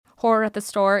Horror at the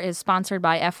Store is sponsored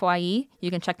by FYE. You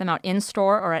can check them out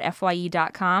in-store or at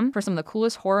fye.com for some of the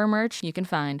coolest horror merch you can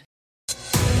find.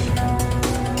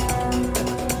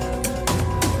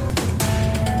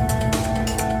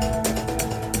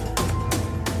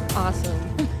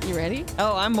 Awesome. You ready?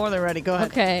 Oh, I'm more than ready. Go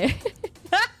ahead. Okay.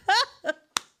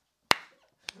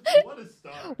 What a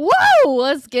start. Whoa!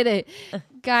 Let's get it.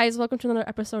 Guys, welcome to another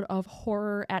episode of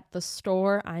Horror at the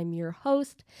Store. I'm your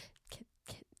host,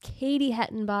 Katie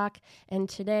Hettenbach, and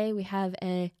today we have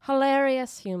a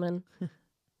hilarious human,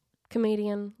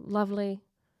 comedian, lovely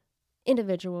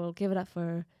individual. Give it up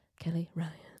for Kelly Ryan.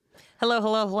 Hello,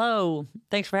 hello, hello.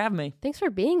 Thanks for having me. Thanks for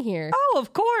being here. Oh,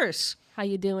 of course. How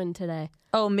you doing today?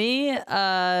 Oh, me?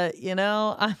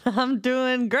 I'm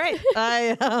doing great.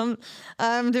 I'm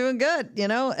doing good. You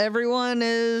know, everyone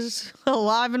is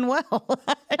alive and well.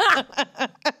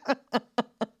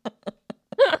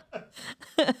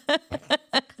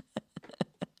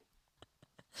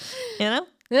 You know?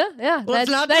 Yeah. Well, That's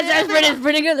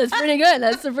pretty good. That's pretty good.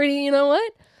 That's a pretty, you know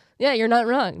what? Yeah, you're not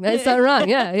wrong. That's not wrong.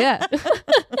 Yeah.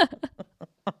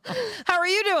 How are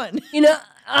you doing? You know,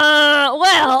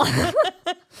 well,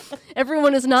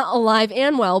 everyone is not alive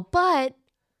and well, but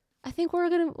I think we are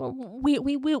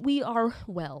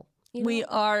well. You know? We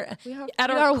are at we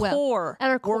our are well. core. At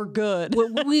our core, we're good.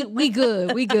 We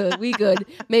good.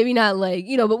 Maybe not like,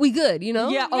 you know, but we good. You know.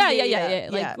 Yeah. Yeah.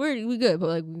 Like we good, but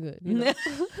like we good. You know?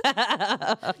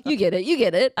 You get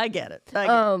it. I get it.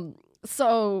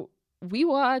 So we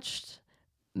watched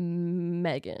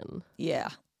M3gan. Yeah.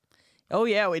 Oh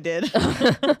yeah, we did.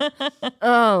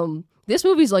 This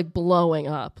movie's like blowing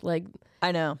up. Like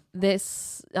I know.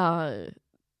 this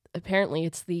apparently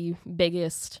it's the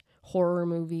biggest horror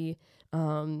movie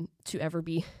to ever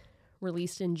be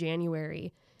released in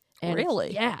January. And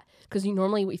Really? yeah, because you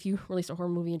normally, if you release a horror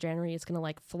movie in January, it's gonna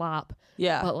like flop.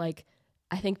 Yeah. But like,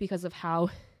 I think because of how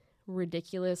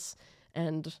ridiculous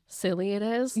and silly it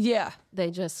is, Yeah.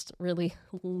 they just really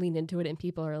lean into it, and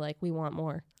people are like, we want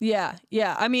more. Yeah.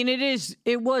 I mean,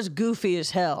 it was goofy as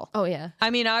hell. Oh yeah, I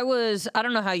mean, I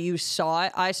don't know how you saw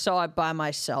it. I saw it by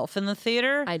myself in the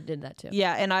theater. I did that too.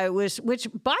 Yeah. And which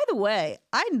by the way,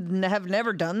 have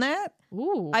never done that.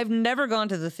 Ooh. I've never gone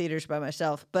to the theaters by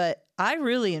myself, but I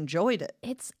really enjoyed it.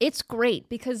 It's great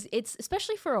because it's,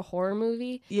 especially for a horror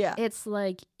movie, Yeah. it's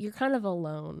like you're kind of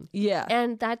alone. Yeah.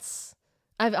 And that's,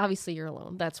 obviously you're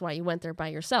alone. That's why you went there by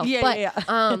yourself. Yeah, but,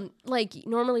 yeah. like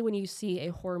normally when you see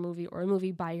a horror movie or a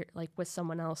movie like with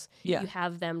someone else, Yeah. you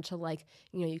have them to like,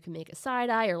 you know, you can make a side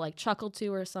eye or like chuckle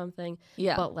to or something.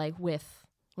 Yeah. But like when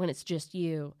it's just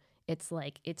you, it's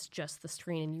like, it's just the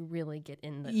screen and you really get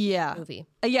in the movie.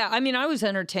 Yeah. I mean, I was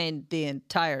entertained the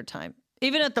entire time.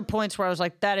 Even at the points where I was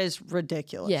like, that is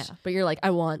ridiculous. Yeah. But you're like,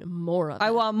 I want more of it. I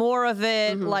want more of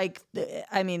it. Mm-hmm. Like,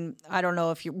 I mean, I don't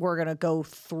know if we're going to go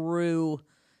through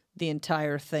the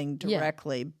entire thing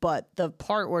directly, but the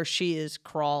part where she is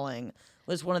crawling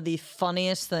was one of the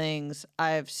funniest things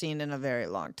I have seen in a very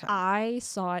long time. I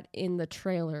saw it in the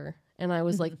trailer and I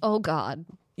was like, oh God.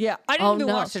 Yeah, I didn't even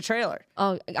no. watch the trailer.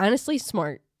 Oh, honestly,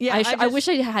 smart. Yeah, I wish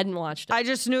I hadn't watched it. I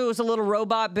just knew it was a little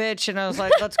robot bitch, and I was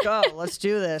like, let's go, let's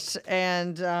do this.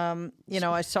 And, you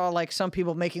know, I saw like some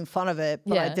people making fun of it,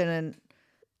 but Yeah.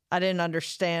 I didn't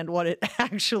understand what it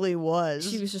actually was.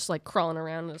 She was just like crawling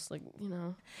around, just like, you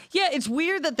know. Yeah, it's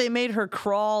weird that they made her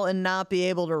crawl and not be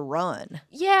able to run.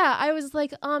 Yeah, I was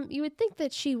like, you would think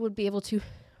that she would be able to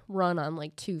run on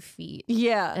like 2 feet.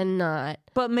 Yeah. And not.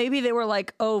 But maybe they were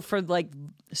like, oh, for like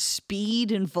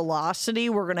speed and velocity,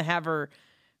 we're going to have her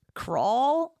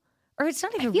crawl? Or it's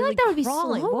not even I feel really like that would be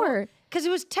crawling. slower. Because it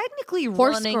was technically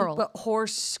Horse running, girl. but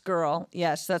horse girl.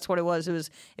 Yes, that's what it was.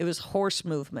 It was horse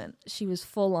movement. She was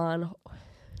full on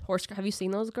horse. Have you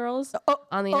seen those girls Oh,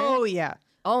 on the internet? oh yeah.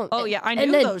 Oh, yeah, I and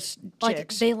knew then, those like,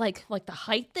 chicks. they like the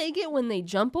height they get when they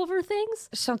jump over things.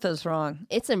 Something's wrong.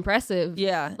 It's impressive.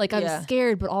 Yeah, Like I'm yeah.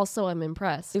 scared, but also I'm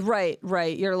impressed. Right.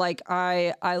 You're like,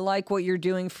 I like what you're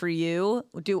doing for you.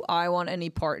 Do I want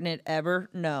any part in it ever?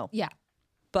 No. Yeah.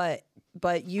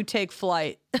 But you take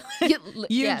flight. You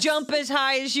You jump as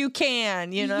high as you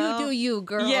can, you know? You do you,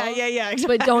 girl. Yeah,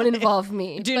 exactly. But don't involve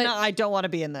me. I don't want to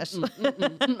be in this.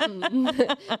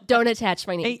 Don't attach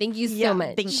my name. Thank you so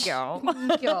much. Thank you.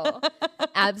 Thank you.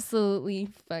 Absolutely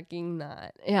fucking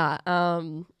not. Yeah.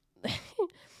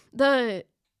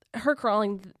 Her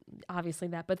crawling, obviously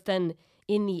that, but then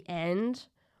in the end,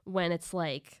 when it's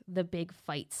like the big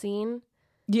fight scene,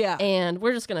 Yeah. and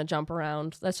we're just gonna jump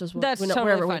around. That's just That's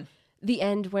totally fine. The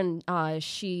end when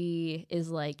she is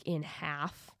like in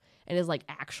half and is like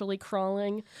actually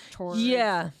crawling towards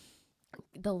Yeah.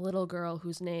 the little girl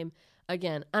whose name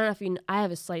again, I don't know if you I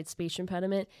have a slight speech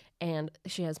impediment, and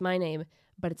she has my name,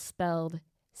 but it's spelled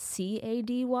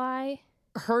Cady.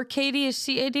 Her Katie is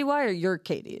Cady, or your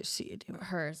Katie is Cady?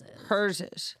 Hers is. Hers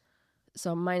is.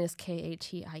 So mine is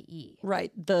Katie.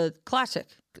 Right, the classic.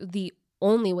 The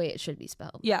only way it should be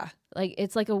spelled. Yeah. Like,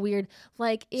 it's like a weird,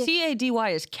 like... Cady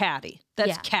is catty. That's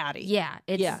yeah, catty. Yeah,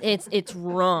 it's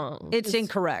wrong. It's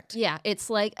incorrect. Yeah, it's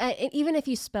like, even if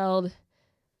you spelled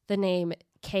the name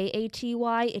Katy,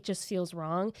 it just feels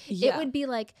wrong. Yeah. It would be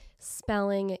like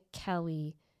spelling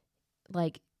Kelly,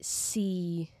 like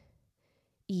Cellie.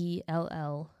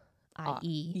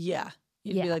 Yeah.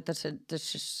 You'd be like, that's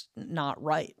just not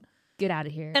right. Get out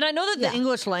of here. And I know that the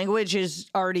English language is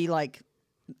already like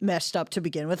messed up to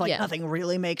begin with. Like nothing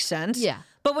really makes sense. Yeah.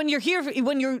 But when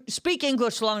you speak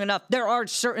English long enough, there are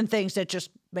certain things that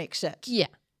just make sense. Yeah.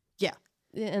 Yeah.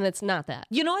 And it's not that.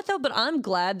 You know what though? But I'm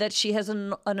glad that she has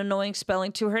an annoying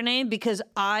spelling to her name, because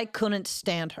I couldn't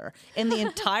stand her. In the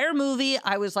entire movie,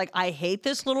 I was like, I hate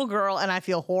this little girl and I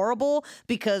feel horrible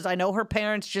because I know her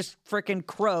parents just freaking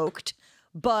croaked.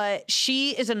 But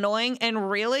she is annoying, and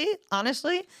really,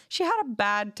 honestly, she had a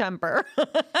bad temper.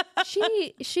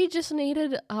 she just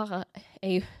needed a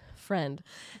friend.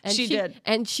 And she did.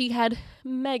 And she had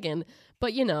M3gan.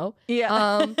 But,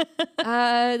 Yeah.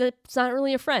 that's not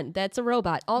really a friend. That's a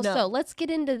robot. Also, let's get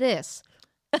into this.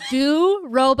 Do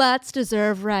robots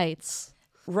deserve rights?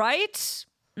 Rights?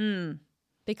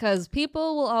 Because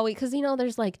people will always, because,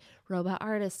 there's like robot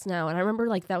artists now. And I remember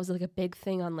like that was like a big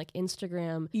thing on like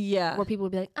Instagram. Yeah. Where people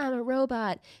would be like, I'm a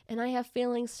robot and I have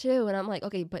feelings too. And I'm like,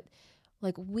 okay, but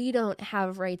like we don't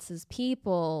have rights as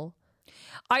people.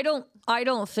 I don't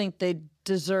think they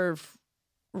deserve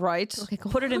rights. Okay,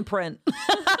 cool. Put it in print.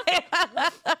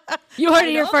 You heard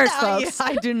it here first, folks.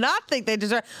 I do not think they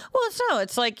deserve. Well,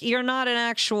 it's like you're not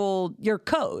you're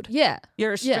code. Yeah.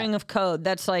 You're a string of code.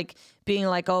 That's like being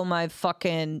like, oh, my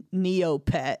fucking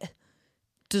Neopet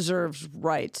deserves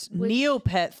rights.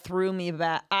 Neopet threw me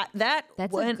back. That's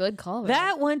a good call.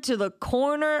 That went to the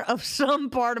corner of some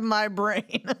part of my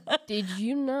brain. Did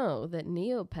you know that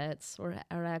Neopets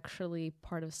are actually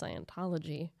part of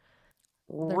Scientology?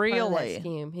 They're really? part of that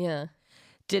scheme. Yeah.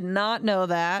 Did not know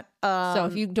that. So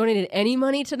if you donated any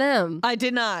money to them, I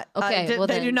did not. Okay,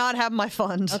 they do not have my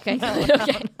funds. Okay.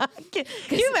 Okay.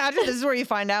 Can you imagine? This is where you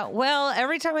find out. Well,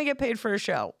 every time I get paid for a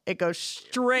show, it goes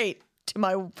straight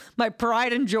to my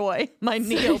pride and joy, my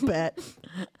Neopet.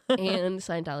 And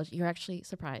Scientology. You're actually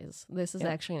surprised. This is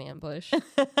actually an ambush.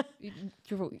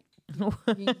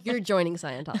 You're joining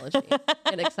Scientology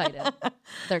and excited.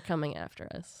 They're coming after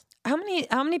us. How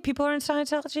many people are in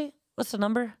Scientology? What's the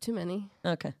number? Too many.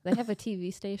 Okay. They have a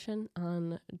TV station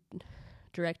on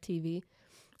DirecTV.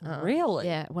 Really?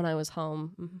 Yeah. When I was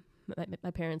home,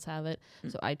 my parents have it,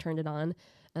 so I turned it on,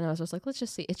 and I was just like, let's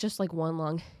just see. It's just like one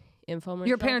long infomercial.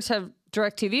 Your parents have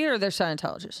DirecTV, or they're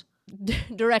Scientologists?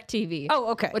 DirecTV.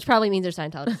 Oh, okay. Which probably means they're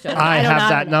Scientologists. I have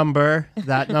that number.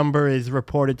 That number is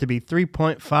reported to be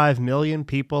 3.5 million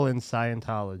people in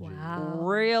Scientology. Wow.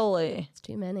 Really? It's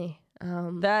too many.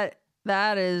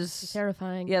 That is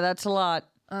Terrifying. Yeah, that's a lot.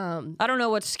 I don't know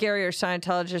what's scarier,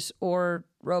 Scientologists or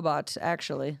robots,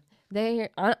 actually.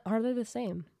 Are they the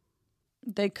same?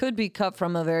 They could be cut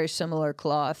from a very similar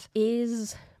cloth.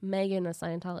 Is M3gan a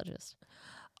Scientologist?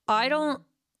 I don't...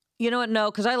 You know what? No,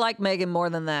 because I like M3gan more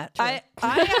than that. Sure. I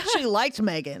actually liked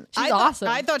M3gan. She's awesome.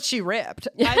 I thought she ripped.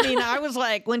 I mean, I was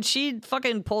like, when she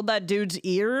fucking pulled that dude's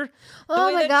ear,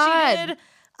 oh my God. She did,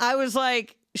 I was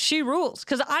like, she rules.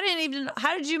 Because I didn't even...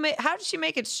 How did she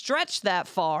make it stretch that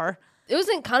far? It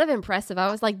wasn't kind of impressive.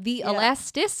 I was like, the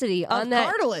elasticity on that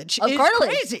cartilage is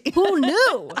crazy. Who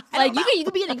knew? Like you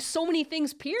could be getting so many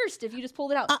things pierced if you just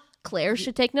pulled it out. Claire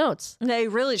should take notes. They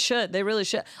really should. They really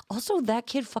should. Also, that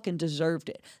kid fucking deserved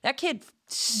it. That kid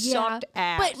sucked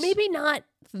ass. But maybe not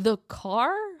the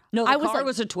car. No, the car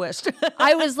was a twist.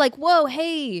 I was like, whoa,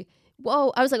 hey,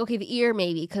 whoa. I was like, okay, the ear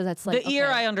maybe because that's like the ear.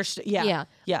 I understand. Yeah,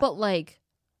 yeah. But like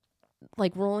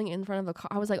rolling in front of a car.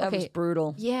 I was like, okay. That was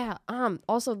brutal. Yeah.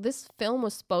 Also, this film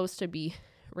was supposed to be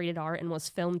rated R and was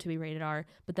filmed to be rated R,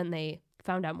 but then they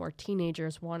found out more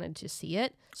teenagers wanted to see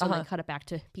it, so they cut it back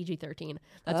to PG-13.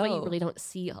 That's why you really don't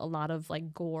see a lot of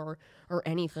like gore or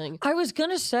anything. I was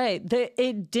gonna say that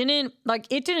it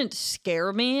didn't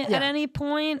scare me at any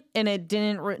point, and it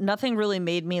didn't. Nothing really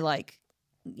made me like,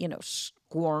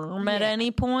 squirm at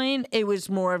any point. It was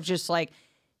more of just like.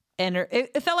 And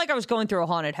it felt like I was going through a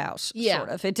haunted house, sort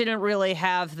of. It didn't really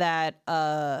have that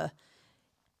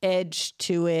edge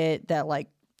to it that, like,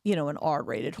 an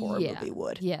R-rated horror movie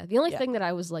would. Yeah. The only thing that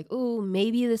I was like, ooh,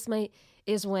 maybe this might,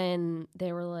 is when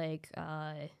they were like,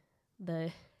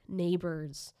 the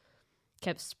neighbors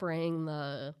kept spraying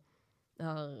the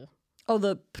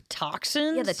the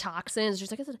toxins? Yeah, the toxins.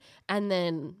 She's like, and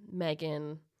then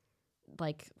Megan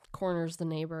like corners the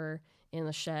neighbor in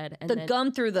the shed, and the then,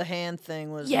 gun through the hand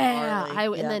thing was yeah.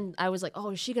 gnarly. And then I was like,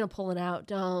 oh, is she gonna pull it out?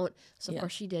 Don't. So of Yeah.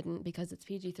 course she didn't, because it's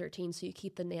PG-13, so you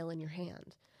keep the nail in your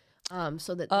hand,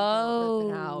 so that they don't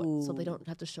rip it out, so they don't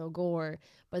have to show gore.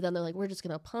 But then they're like, we're just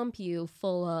gonna pump you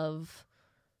full of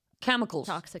chemicals.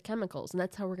 toxic chemicals, and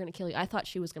that's how we're gonna kill you. I thought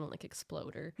she was gonna like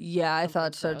explode her. Yeah, I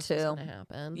thought so Gross was too. gonna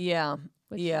happen. Yeah.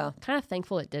 Which Yeah. Kind of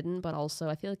thankful it didn't, but also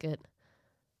I feel like that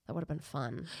would have been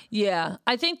fun. Yeah.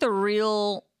 I think the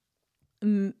real,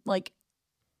 like,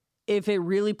 if it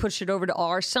really pushed it over to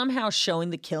R, somehow showing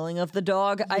the killing of the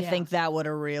dog, I Yeah. think that would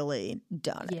have really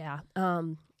done it. Yeah.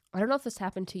 I don't know if this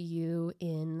happened to you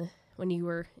when you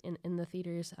were in the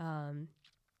theaters,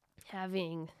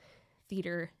 having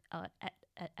theater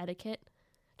etiquette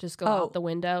just go out the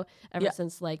window ever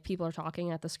since like people are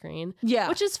talking at the screen. Yeah.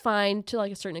 Which is fine to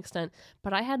like a certain extent.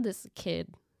 But I had this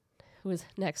kid who was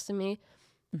next to me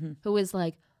who was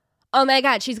like, oh my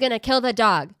God, she's going to kill the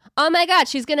dog. Oh my God,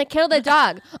 she's going to kill the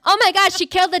dog. Oh my God, she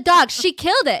killed the dog. She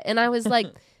killed it. And I was like,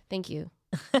 thank you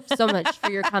so much for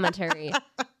your commentary.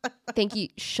 Thank you.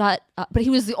 Shut up. But he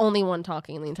was the only one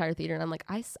talking in the entire theater. And I'm like,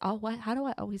 how do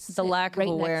I always The sit lack right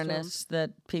of next to him? awareness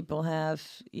that people have.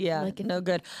 Yeah. Like, no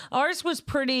good. Ours was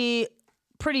pretty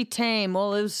tame.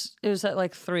 Well, it was at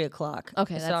like 3:00.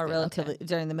 Okay, I that's saw it good. relatively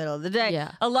during the middle of the day.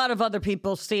 Yeah. A lot of other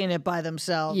people seeing it by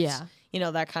themselves. Yeah. You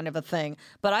know, that kind of a thing.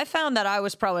 But I found that I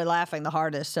was probably laughing the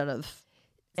hardest out of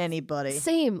anybody.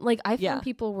 Same. Like I found Yeah.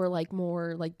 people were like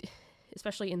more like,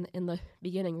 especially in the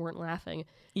beginning, weren't laughing.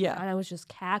 Yeah. And I was just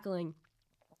cackling,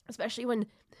 especially when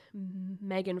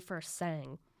Megan first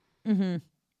sang.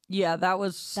 Yeah, that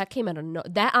was That came out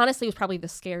of that honestly was probably the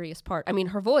scariest part. I mean,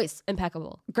 her voice,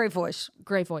 impeccable. great voice.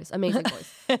 Great voice. Amazing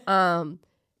voice.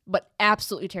 But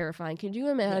absolutely terrifying. Could you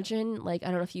imagine, like, I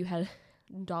don't know if you had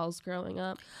dolls growing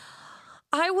up.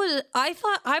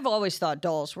 I've always thought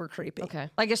dolls were creepy. Okay.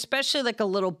 Like, especially like a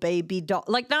little baby doll,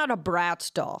 like not a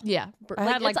Bratz doll. Yeah. I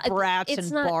had like Bratz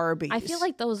and Barbies. I feel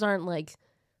like those aren't like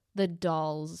the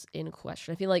dolls in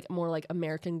question. I feel like more like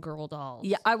American Girl dolls.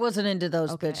 Yeah, I wasn't into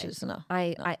those Okay. bitches, no.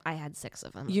 I had 6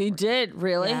 of them. You did,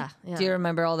 really? Yeah, yeah. Do you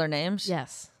remember all their names?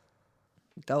 Yes.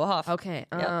 Go off. Okay.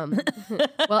 Well,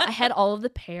 I had all of the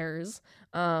pairs.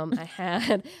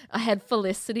 I had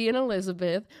Felicity and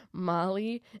Elizabeth,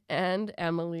 Molly and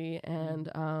Emily,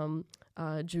 and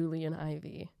Julie and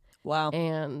Ivy. Wow.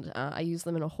 And I used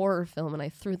them in a horror film, and I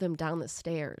threw them down the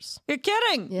stairs. You're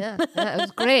kidding. Yeah, it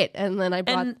was great. And then I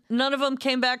brought And none of them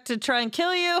came back to try and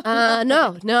kill you?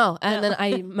 no. And then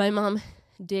my mom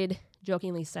did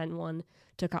jokingly send one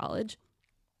to college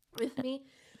with me.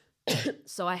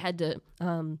 So I had to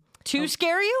To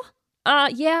scare you?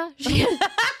 yeah.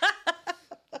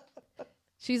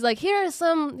 She's like, here's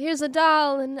a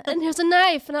doll and here's a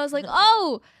knife. And I was like,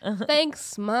 oh,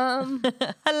 thanks, Mom.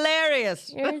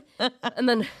 Hilarious. And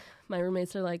then my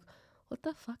roommates are like, what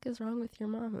the fuck is wrong with your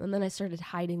mom? And then I started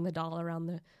hiding the doll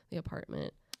around the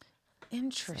apartment.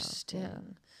 Interesting. Yeah.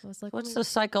 I was like, What's the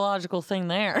psychological thing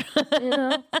there?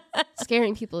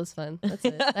 scaring people is fun. That's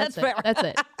it. That's it. fair. That's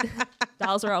it.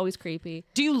 Dolls are always creepy.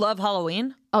 Do you love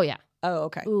Halloween? Oh, yeah. Oh,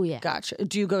 okay. Ooh, yeah. Gotcha.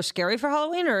 Do you go scary for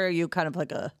Halloween, or are you kind of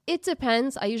like a... It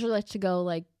depends. I usually like to go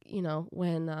like,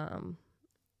 when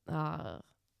I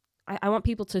want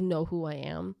people to know who I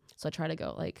am. So I try to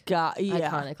go like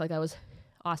iconic. Like I was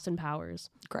Austin Powers.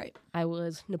 Great. I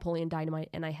was Napoleon Dynamite,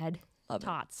 and I had Love it.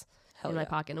 tots Hell in my yeah.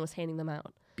 pocket and was handing them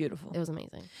out. Beautiful. It was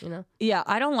amazing, Yeah,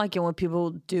 I don't like it when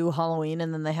people do Halloween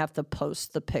and then they have to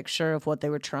post the picture of what they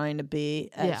were trying to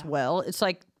be as Yeah. well. It's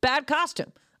like bad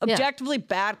costume. Objectively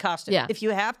bad costume. Yeah. If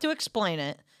you have to explain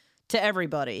it to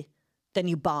everybody, then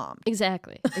you bombed.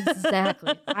 Exactly.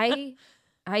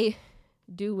 I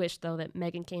do wish though that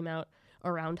Megan came out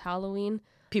around Halloween.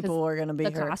 People were going to be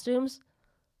The hurt. costumes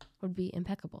would be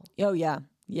impeccable. Oh, yeah.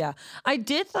 Yeah. I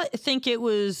did think it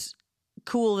was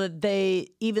cool that they,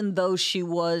 even though she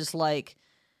was like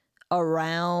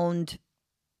around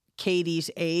Katie's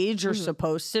age or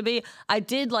supposed to be, I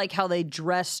did like how they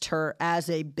dressed her as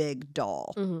a big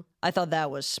doll. I thought that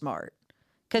was smart.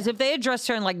 Because if they had dressed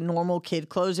her in like normal kid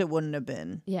clothes, it wouldn't have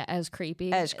been. Yeah, as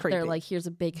creepy. As creepy. They're like, here's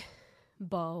a big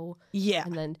bow. Yeah.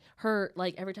 And then her,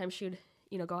 like, every time she would,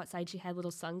 go outside, she had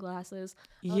little sunglasses.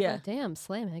 I was Yeah. like, damn,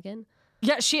 slay Megan.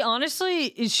 Yeah, she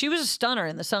honestly, she was a stunner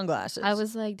in the sunglasses. I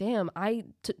was like, damn,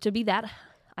 to be that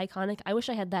iconic, I wish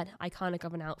I had that iconic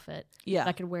of an outfit. Yeah. That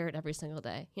I could wear it every single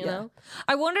day, you know?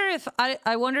 I wonder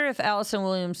if Allison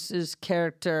Williams'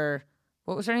 character,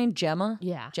 what was her name? Gemma?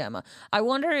 Yeah. Gemma. I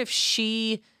wonder if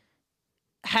she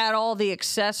had all the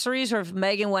accessories or if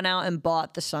M3gan went out and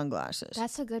bought the sunglasses.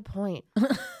 That's a good point.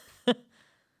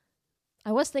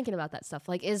 I was thinking about that stuff.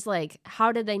 Like,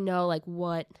 how did they know, like,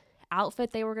 what outfit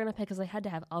they were going to pick? Because they had to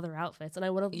have other outfits. And I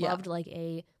would have loved, like,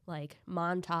 a, like,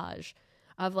 montage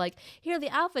of, like, here are the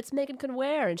outfits M3gan could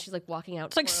wear. And she's, like, walking out.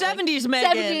 It's like 70s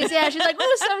M3gan. 70s, yeah. She's like,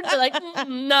 oh, 70s. Like,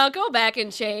 no, go back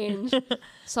and change.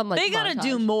 Some, like, they got to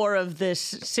do more of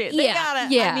this. They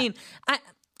gotta, yeah. I mean,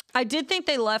 I did think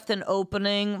they left an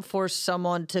opening for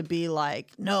someone to be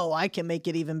like, no, I can make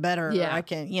it even better. Yeah. Or I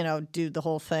can, do the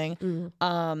whole thing.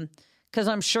 Because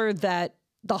I'm sure that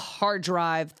the hard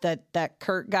drive that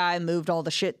Kurt guy moved all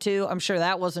the shit to, I'm sure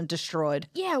that wasn't destroyed.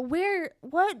 Yeah,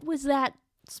 what was that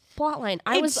plotline?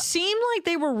 It seemed like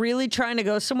they were really trying to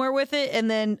go somewhere with it, and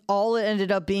then all it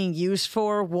ended up being used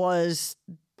for was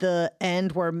the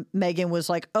end where M3gan was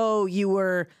like, oh,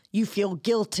 you feel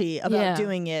guilty about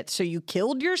doing it, so you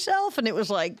killed yourself? And it was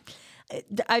like,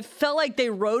 I felt like they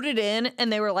wrote it in,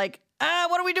 and they were like,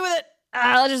 what do we do with it?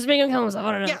 Let's just make him kill himself.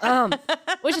 I don't know.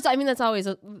 Which is, I mean, that's always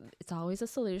a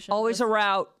solution. Always a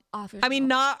route. I mean,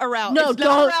 not a route. No, it's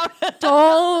not a route.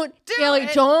 don't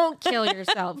kill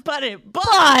yourself. But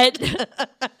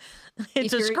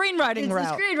it's a screenwriting route.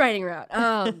 It's a screenwriting route.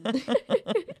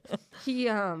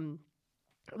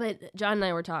 But John and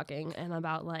I were talking and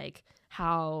about like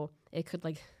how it could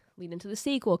like lead into the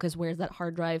sequel because where's that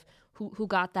hard drive? Who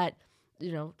got that?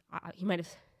 He might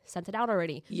have sent it out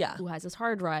already. Yeah. Who has this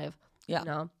hard drive?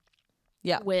 Yeah.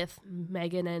 With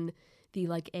M3gan and the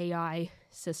like AI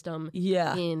system.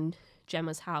 Yeah. In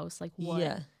Gemma's house, like what?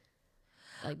 Yeah.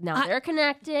 Like now they're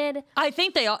connected. I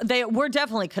think they were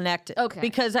definitely connected. Okay.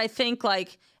 Because I think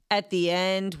like at the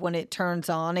end when it turns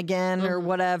on again or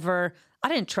whatever, I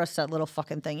didn't trust that little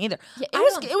fucking thing either. Yeah,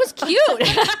 it was cute.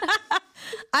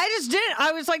 I just didn't.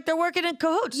 I was like, they're working in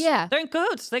cahoots. Yeah. They're in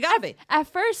cahoots. They gotta be. At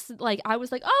first, like, I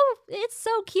was like, oh, it's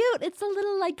so cute. It's a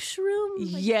little, like,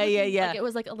 shroom. Like, Yeah. Like, it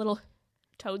was like a little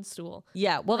toadstool.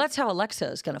 Yeah. Well, that's how Alexa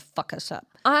is going to fuck us up.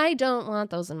 I don't want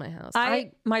those in my house.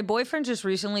 My boyfriend just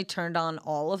recently turned on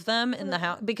all of them in the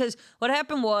house because what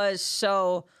happened was,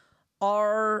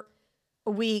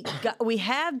 we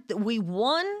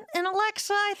won an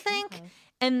Alexa, I think. Okay.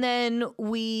 And then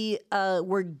we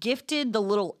were gifted the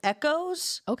little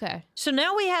Echoes. Okay. So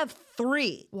now we have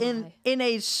 3 in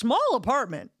a small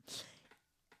apartment.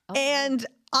 Okay. And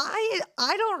I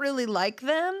don't really like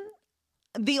them.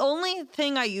 The only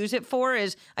thing I use it for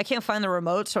is I can't find the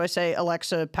remote, so I say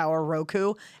Alexa power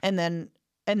Roku, and then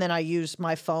I use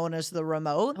my phone as the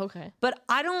remote. Okay. But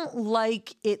I don't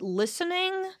like it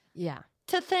listening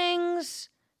to things.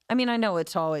 I mean, I know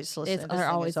it's always listening. They're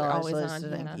always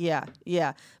listening. On.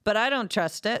 Yeah. But I don't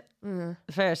trust it for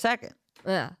a second.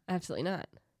 Yeah, absolutely not.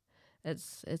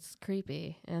 It's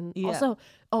creepy. And also,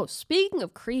 speaking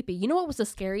of creepy, you know what was the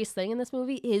scariest thing in this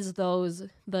movie is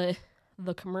the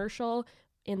commercial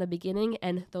in the beginning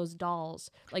and those dolls,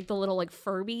 like the little like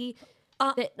Furby.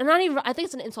 Not even. I think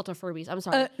it's an insult to Furbies. I'm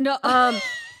sorry. No.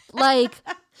 Like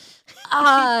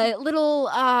little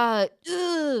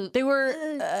they were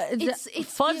it's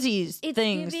fuzzies it's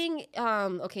things. Giving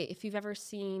okay, if you've ever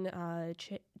seen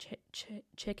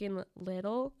Chicken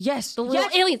Little, yes, the little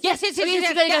aliens, yes.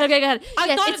 Okay,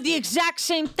 I thought of the exact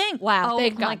same thing. Wow, oh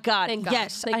my god,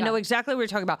 yes, I know exactly what you're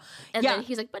talking about. And then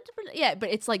he's like, but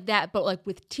it's like that, but like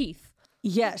with teeth.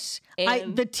 Yes,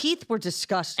 the teeth were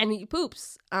disgusting, and he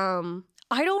poops.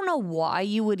 I don't know why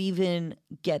you would even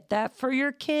get that for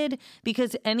your kid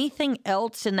because anything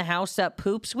else in the house that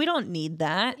poops, we don't need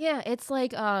that. Yeah, it's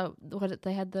like what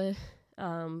they had the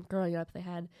growing up, they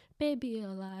had baby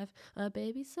alive, a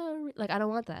baby so like I don't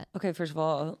want that. Okay, first of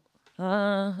all,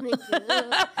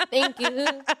 thank you.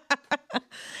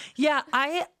 Yeah,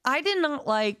 I did not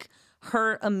like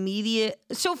her immediate.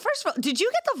 So first of all, did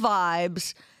you get the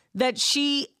vibes that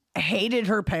she hated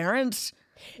her parents?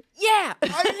 Yeah,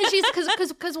 she's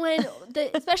because when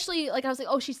especially like I was like,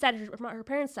 oh, she's sad her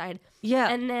parents' side. Yeah,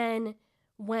 and then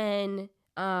when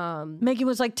M3gan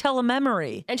was like, tell a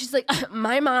memory, and she's like,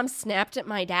 my mom snapped at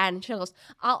my dad, and she goes,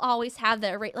 I'll always have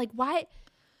that right. Like why?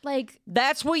 Like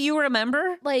that's what you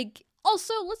remember? Like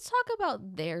also, let's talk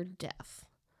about their death.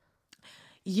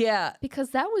 Yeah,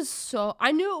 because that was so.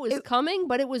 I knew it was coming,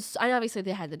 but it was. I obviously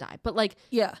they had to die, but like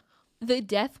the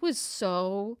death was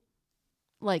so.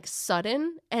 Like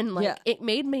sudden and like it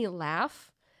made me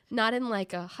laugh, not in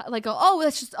like a oh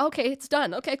that's just okay, it's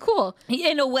done, okay, cool,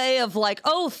 in a way of like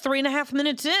 3.5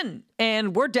 minutes in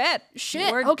and we're dead,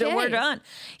 shit, we're done.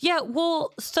 Yeah,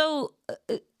 well, so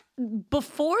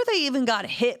before they even got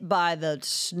hit by the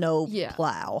snow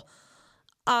plow,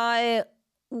 I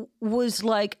was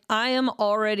like, I am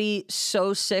already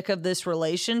so sick of this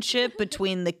relationship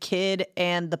between the kid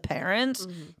and the parents,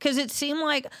 because it seemed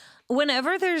like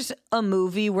whenever there's a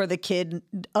movie where the kid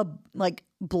like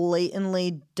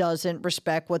blatantly doesn't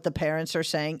respect what the parents are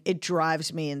saying, it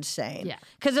drives me insane. Yeah.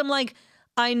 Because I'm like,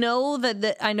 I know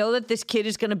that this kid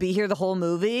is going to be here the whole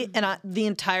movie, and the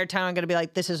entire time I'm going to be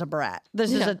like, this is a brat.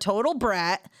 This is a total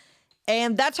brat.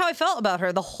 And that's how I felt about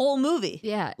her the whole movie.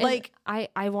 Yeah. Like,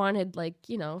 I wanted, like,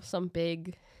 you know, some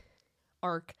big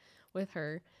arc with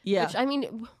her. Yeah. Which, I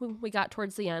mean, we got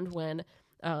towards the end when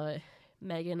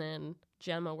Megan and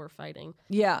Gemma were fighting.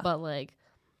 yeah. But, like,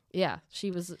 yeah,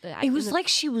 she was... It was like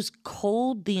she was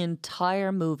cold the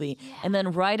entire movie. Yeah. And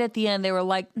then right at the end, they were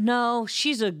like, no,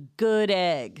 she's a good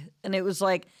egg. And it was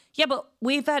like, yeah, but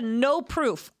we've had no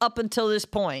proof up until this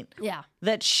point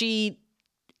that she,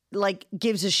 like,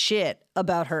 gives a shit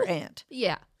about her aunt.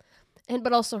 Yeah.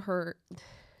 But also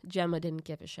Gemma didn't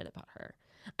give a shit about her.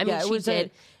 I mean,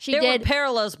 she there did. were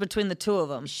parallels between the two of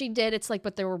them. She did. It's like,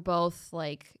 but they were both,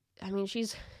 like, I mean,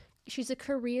 she's a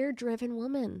career-driven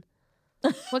woman.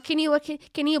 What can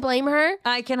you blame her?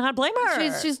 I cannot blame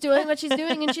her. She's doing what she's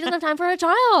doing, and she doesn't have time for a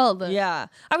child. Yeah.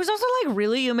 I was also like,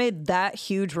 really? You made that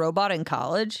huge robot in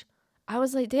college? I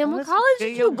was like, damn, what college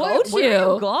did you go to? Where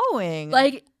are you going?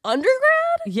 Like, undergrad?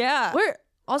 Yeah. Where?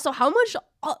 Also, how much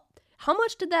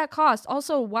did that cost?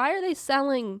 Also, why are they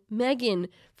selling Megan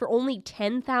for only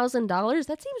 $10,000?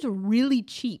 That seems really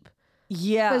cheap.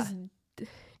 Yeah. Because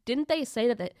didn't they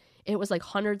say that it was like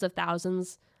hundreds of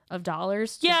thousands of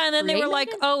dollars? Yeah, and then they were like,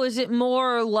 Megan? oh, is it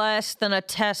more or less than a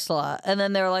Tesla? And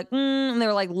then they were like, and they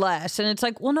were like, less. And it's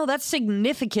like, well, no, that's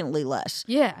significantly less.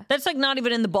 Yeah. That's like not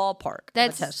even in the ballpark of a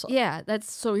Tesla. Yeah,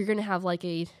 so you're going to have like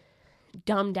a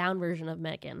dumbed down version of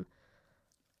Megan.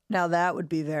 Now that would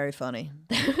be very funny.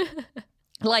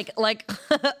 like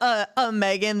a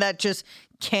Megan that just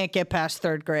can't get past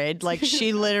third grade. Like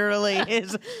she literally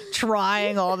is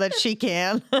trying all that she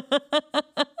can.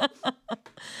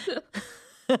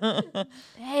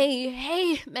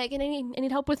 Hey, Megan, I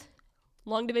need help with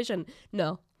long division.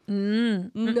 No.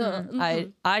 No.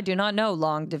 I do not know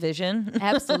long division.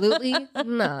 Absolutely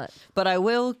not. But I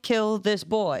will kill this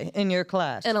boy in your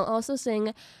class. And I'll also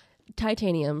sing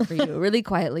Titanium for you really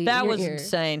quietly. That in your was ear.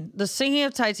 insane. The singing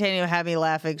of Titanium had me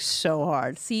laughing so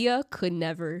hard. Sia could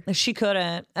never. She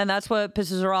couldn't. And that's what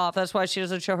pisses her off. That's why she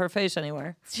doesn't show her face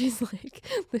anywhere. She's like...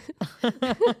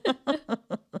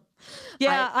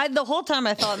 Yeah, the whole time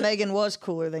I thought Megan was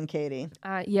cooler than Katie.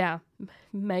 Yeah,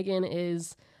 Megan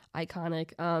is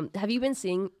iconic. Have you been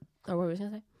seeing... Oh, what was I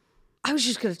going to say? I was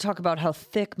just going to talk about how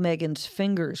thick Megan's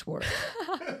fingers were.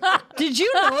 Did you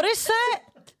notice that?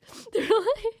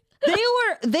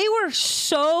 They were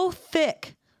so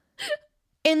thick.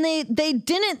 And they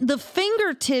didn't, the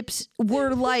fingertips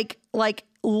were like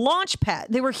launch pad.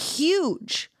 They were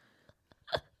huge.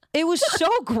 It was so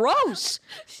gross.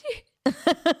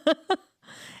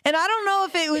 And I don't know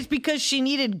if it was because she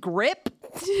needed grip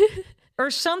or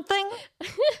something.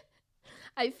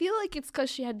 I feel like it's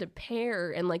because she had to pair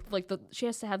and she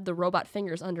has to have the robot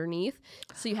fingers underneath,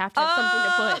 so you have to have something to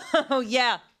put. Oh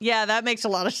yeah, that makes a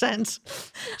lot of sense.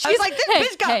 I was like,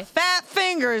 this bitch got fat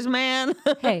fingers, man.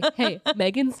 hey,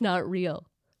 Megan's not real.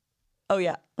 Oh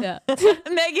yeah, Yeah.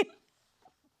 Megan.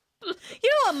 You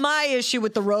know what my issue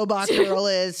with the robot girl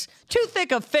is? Too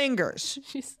thick of fingers.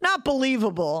 She's not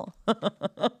believable. You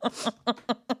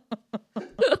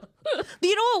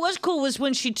know what was cool was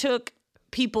when she took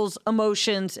people's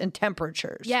emotions and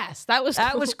temperatures. Yes, that was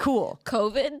cool.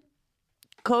 COVID.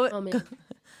 Oh, man.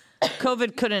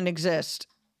 COVID couldn't exist.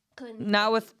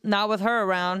 Not with her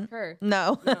around. Her.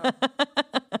 No.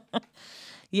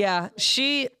 Yeah,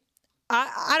 she.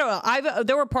 I don't know.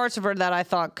 There were parts of her that I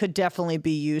thought could definitely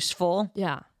be useful.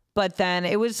 Yeah. But then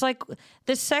it was like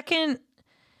the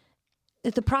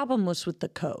problem was with the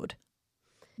code.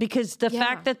 Because the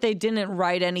fact that they didn't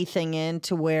write anything in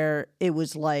to where it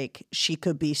was like she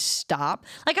could be stopped.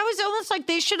 Like I was almost like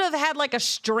they should have had like a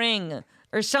string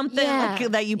or something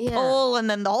that you pull and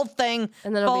then the whole thing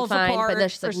and then it'll falls be fine, apart but then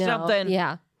she's or like, no. something.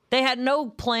 Yeah. They had no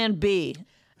plan B.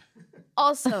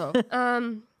 Also,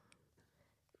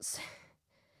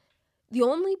 the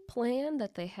only plan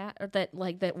that they had or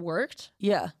that worked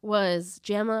was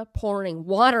Gemma pouring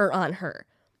water on her.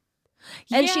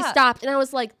 And she stopped and I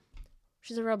was like,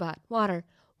 she's a robot. Water.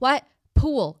 What?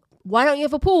 Pool. Why don't you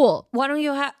have a pool? Why don't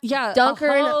you have dunk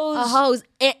her in a hose?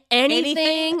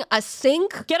 Anything? A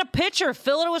sink? Get a pitcher,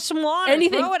 fill it with some water.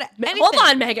 Anything. Throw it, anything. Hold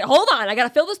on, Megan. Hold on. I gotta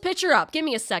fill this pitcher up. Give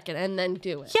me a second and then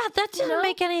do it. Yeah, that didn't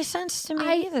make any sense to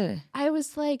me either. I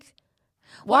was like,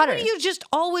 Why Water. do you just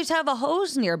always have a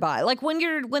hose nearby? Like when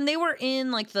they were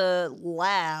in like the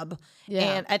lab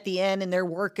and at the end and they're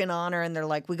working on her and they're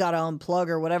like, we got to unplug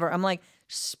or whatever. I'm like,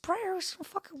 spray her with some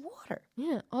fucking water.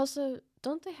 Yeah. Also,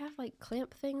 don't they have like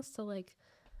clamp things to like,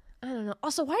 I don't know.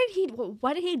 Also, why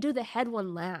did he do the head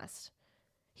one last?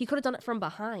 He could have done it from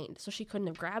behind, so she couldn't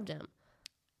have grabbed him.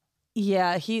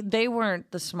 Yeah, they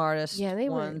weren't the smartest they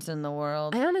ones in the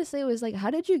world. I honestly was like, how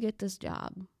did you get this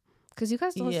job? Because you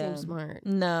guys don't seem smart.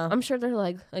 No. I'm sure they're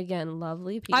like, again,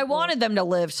 lovely people. I wanted them to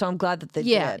live, so I'm glad that they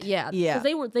did. Yeah. 'Cause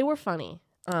they were funny.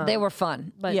 They were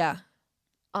fun. but- yeah.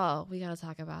 Oh, we gotta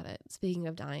talk about it. Speaking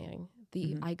of dying,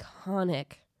 the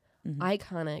iconic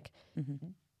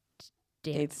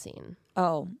dance scene.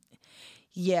 Oh.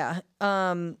 Yeah.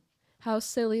 How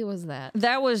silly was that?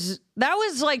 That was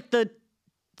like the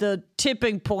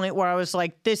tipping point where I was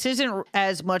like, this isn't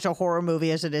as much a horror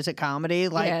movie as it is a comedy.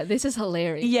 Like, Yeah, this is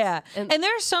hilarious. yeah. And- And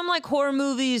there are some like horror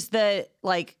movies that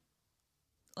like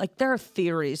there are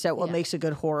theories that what Yeah. makes a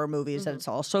good horror movie is that it's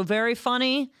also very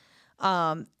funny.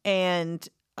 And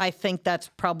I think that's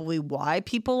probably why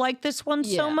people like this one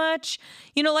so Yeah. much.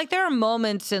 You know, like there are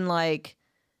moments in like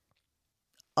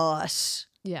Us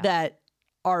Yeah. that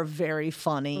are very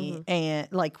funny, and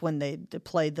like when they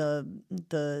play the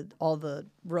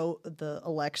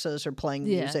Alexas are playing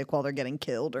Yeah. music while they're getting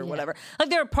killed or whatever. Like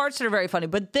there are parts that are very funny,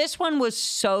 but this one was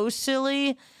so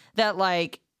silly that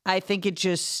like I think it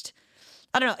just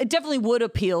I don't know. It definitely would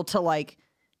appeal to like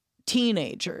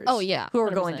teenagers. Oh, yeah, who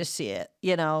are going 100%. to see it.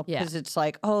 You know, Yeah. because it's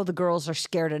like the girls are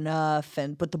scared enough,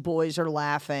 but the boys are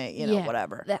laughing. You know,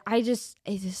 whatever. I just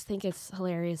think it's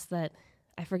hilarious that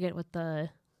I forget what the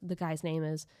guy's name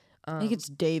is. I think it's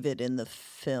David in the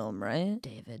film, right?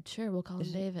 David. Sure, we'll call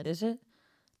him David. Is it?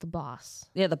 The boss.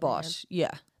 Yeah, the boss.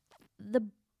 Yeah. The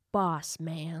boss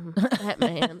man. That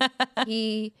man.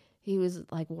 He was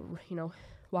like,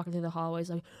 walking through the hallways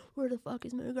like, where the fuck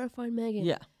is Megan? I gotta find Megan.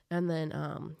 Yeah. And then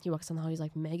he walks down the hall. He's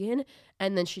like, Megan,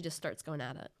 and then she just starts going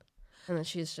at it, and then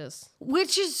she's just.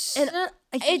 Which is And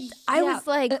I was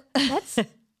like, that's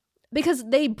because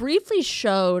they briefly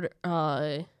showed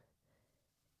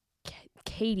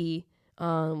Katie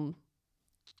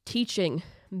teaching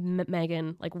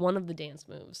Megan like one of the dance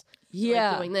moves. Yeah.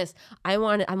 Like, doing this.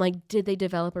 I'm like, did they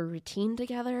develop a routine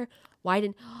together? Why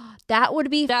didn't that would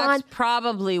be That's fun?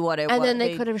 probably what it was. And then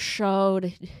they could have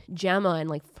showed Gemma and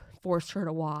like forced her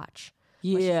to watch.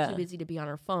 But Yeah. she's too busy to be on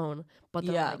her phone. But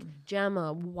they're Yeah. like,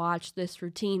 Gemma, watch this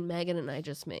routine Megan and I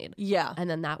just made. Yeah. And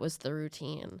then that was the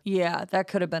routine. Yeah, that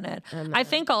could have been it. And I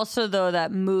think also though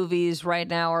that movies right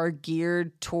now are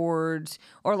geared towards,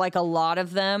 or like a lot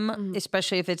of them,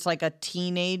 especially if it's like a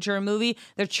teenager movie,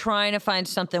 they're trying to find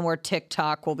something where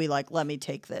TikTok will be like, let me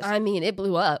take this. I mean, it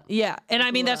blew up. Yeah, and I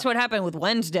mean that's what happened with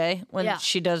Wednesday when Yeah.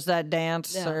 she does that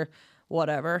dance or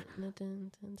whatever.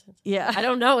 Yeah, I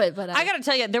don't know it, but I gotta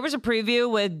tell you, there was a preview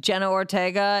with Jenna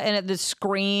Ortega and at the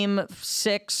Scream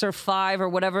 6 or 5 or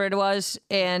whatever it was,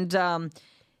 and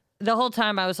the whole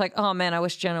time I was like, oh man, I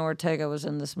wish Jenna Ortega was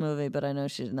in this movie, but I know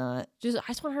she's not. I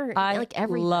just want her. I like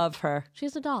everything. love her.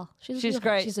 She's a doll. She's She's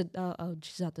great. She's a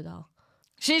she's not the doll.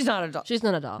 She's not a doll. She's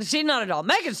not a doll. She's not a doll.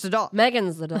 Megan's the doll.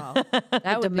 Megan's the doll.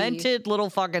 That would Demented little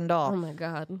fucking Be, doll. oh my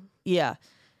god, Yeah.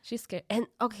 she's scared. And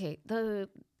okay,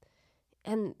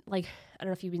 and like I don't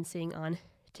know if you've been seeing on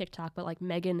TikTok, but like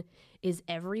Megan is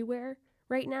everywhere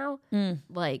right now.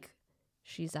 Like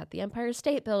she's at the Empire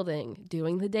State Building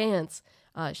doing the dance.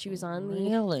 She was on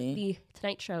the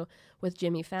Tonight Show with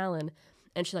Jimmy Fallon,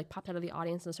 and she like popped out of the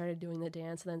audience and started doing the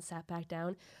dance, and then sat back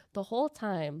down. The whole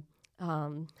time,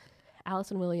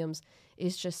 Allison Williams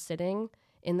is just sitting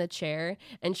in the chair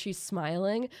and she's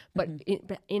smiling, but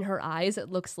in her eyes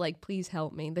it looks like, please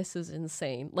help me, this is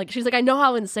insane. Like she's like, I know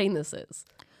how insane this is.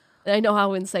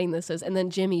 And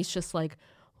then Jimmy's just like,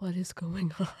 what is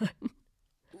going on?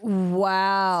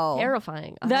 Wow.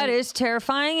 Terrifying. That is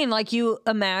terrifying. And like you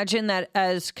imagine that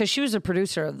because she was a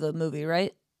producer of the movie,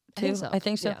 right? Too? I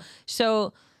think so. Yeah. Yeah.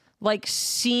 So like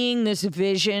seeing this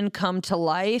vision come to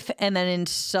life and then in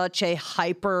such a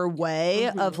hyper way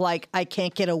of like, I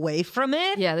can't get away from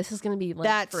it. Yeah, this is gonna be like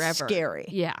That's forever. scary.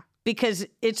 Yeah. Because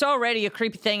it's already a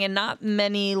creepy thing and not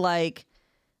many like,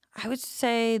 I would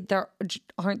say there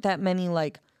aren't that many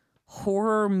like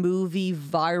horror movie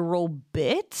viral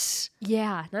bits.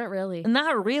 Yeah, not really.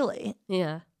 Not really.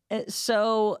 Yeah.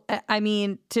 So, I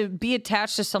mean, to be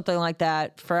attached to something like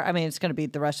that it's going to be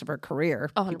the rest of her career.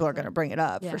 People are going to bring it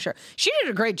up for sure. She did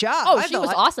a great job. Oh, she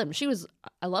was awesome.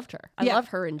 I loved her. I love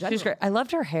her in general. She was great. I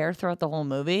loved her hair throughout the whole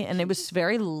movie, and it was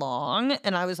very long.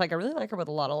 And I was like, I really like her with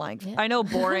a lot of length. Yeah. I know,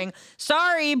 boring.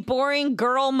 Sorry, boring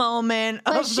girl moment.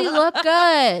 But she looked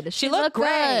good. She looked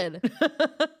great. Good.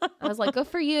 I was like, good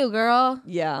for you, girl.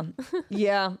 Yeah.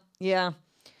 Yeah. Yeah.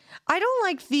 I don't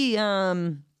like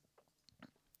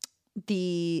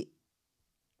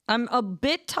I'm a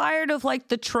bit tired of like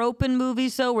the trope in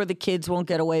movies though, where the kids won't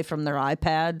get away from their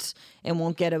iPads and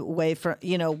won't get away from,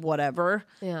 whatever.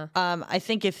 Yeah. I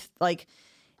think if like,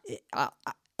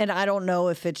 and I don't know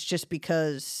if it's just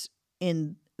because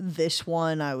in this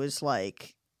one I was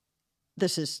like,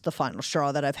 this is the final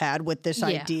straw that I've had with this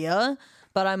idea,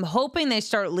 but I'm hoping they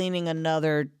start leaning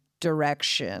another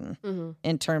direction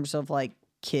in terms of like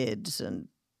kids and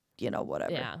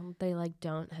whatever. Yeah, they like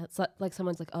don't have, so, like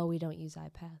someone's like, oh, we don't use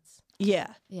iPads. Yeah,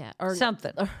 or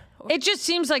something. It just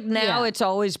seems like now it's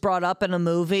always brought up in a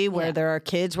movie where there are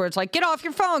kids where it's like, get off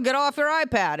your phone, get off your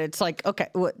iPad. It's like, okay,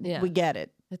 we get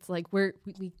it. It's like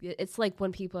it's like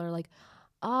when people are like,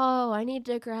 oh, I need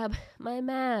to grab my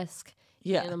mask.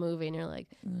 Yeah, in a movie, and you're like,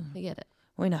 we get it.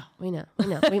 We know. We know.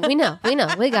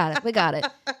 We got it.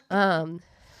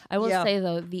 I will say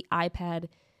though, the iPad.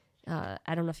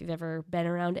 I don't know if you've ever been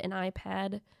around an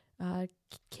iPad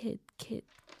kid.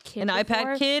 An before.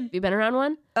 iPad kid? Have you been around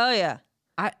one? Oh yeah.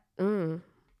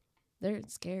 They're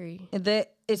scary.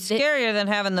 It's scarier than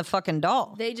having the fucking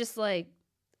doll. They just like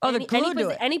they're glued to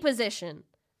it. Any position,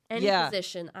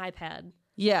 iPad.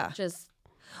 Yeah.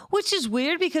 Which is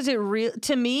weird because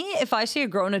to me, if I see a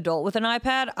grown adult with an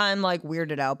iPad, I'm like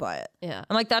weirded out by it. Yeah.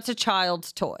 I'm like, that's a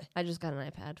child's toy. I just got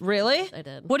an iPad. Really? I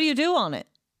did. What do you do on it?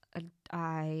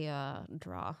 I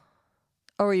draw.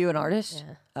 Oh, are you an artist?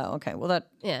 Yeah. Oh, okay. Well, that's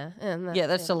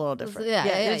a little different.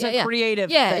 It's a creative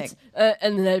thing.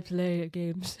 And then I play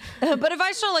games. But if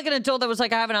I saw like an adult that was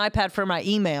like, I have an iPad for my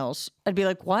emails, I'd be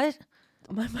like, what?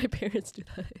 My parents do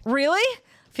that. Really?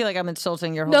 I feel like I'm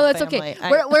insulting your whole family. No, that's family.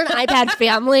 okay. We're an iPad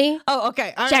family. Oh,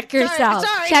 okay. All Check right. yourself.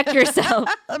 Sorry. Check yourself.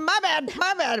 My bad.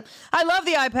 I love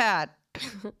the iPad.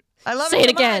 I love Say it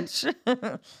again.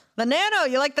 The Nano.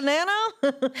 You like the Nano?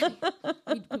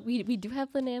 we do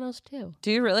have the Nanos too. Do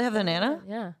you really have the Nano?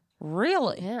 Yeah.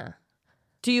 Really? Yeah.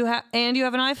 Do you have an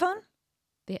iPhone?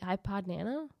 The iPod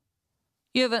Nano?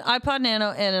 You have an iPod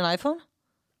Nano and an iPhone?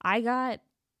 I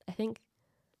think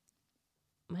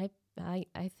I'm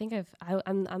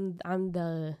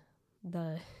the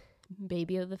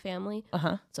baby of the family.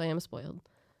 So I am spoiled.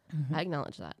 I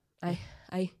acknowledge that.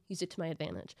 I used it to my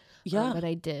advantage. Yeah. But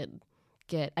I did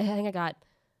get, I think I got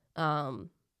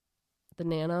the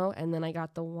Nano, and then I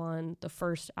got the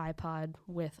first iPod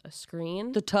with a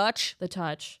screen. The Touch? The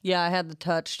Touch. Yeah, I had the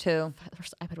Touch too. The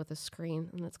first iPod with a screen,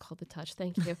 and it's called the Touch.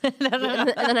 Thank you. And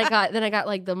then I got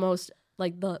like the most,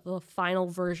 like the final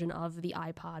version of the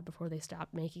iPod before they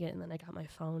stopped making it, and then I got my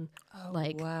phone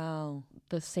wow,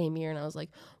 the same year, and I was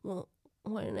like, well,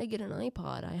 why didn't I get an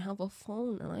iPod? I have an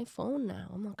iPhone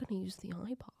now. I'm not going to use the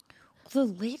iPod. The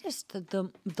latest,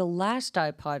 the last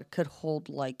iPod could hold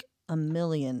like 1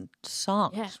 million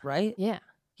songs, right? Yeah.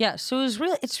 Yeah. So it's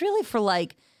really for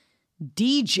like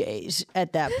DJs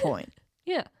at that point.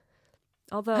 Yeah.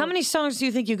 Although, how many songs do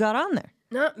you think you got on there?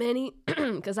 Not many,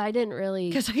 because I didn't really.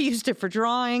 Because I used it for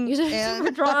drawing.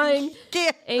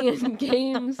 And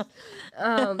games.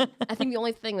 I think the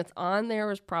only thing that's on there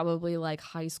was probably like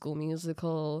High School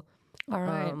Musical. All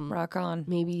right, rock on.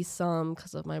 Maybe some,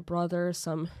 because of my brother,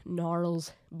 some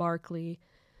Gnarls Barkley.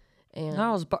 And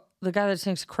the guy that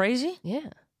sings Crazy? Yeah.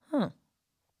 Huh.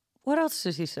 What else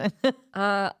does he sing?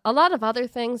 A lot of other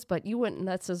things, but you wouldn't.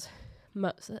 That's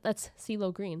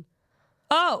CeeLo Green.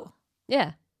 Oh.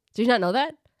 Yeah. Did you not know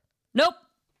that? Nope.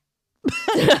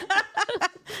 No,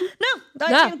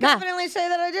 I can confidently say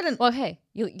that I didn't. Well, hey,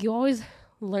 you always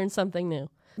learn something new.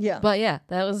 Yeah. But yeah,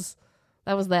 that was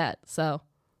that. So.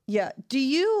 Yeah. Do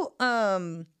you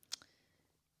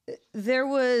there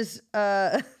was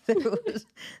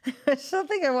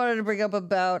something I wanted to bring up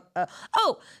about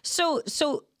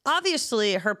so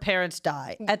obviously her parents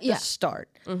die at the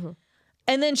start. Mm-hmm.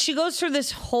 And then she goes through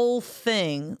this whole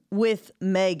thing with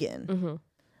M3gan. Mm-hmm.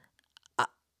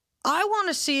 I want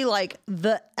to see like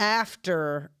the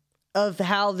after of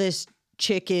how this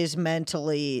chick is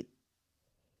mentally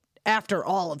after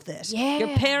all of this. Yeah.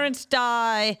 Your parents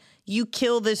die. You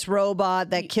kill this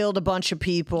robot that killed a bunch of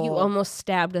people. You almost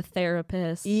stabbed a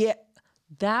therapist. Yeah.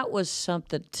 That was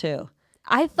something too.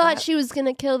 I thought she was going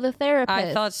to kill the therapist.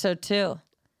 I thought so too.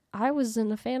 I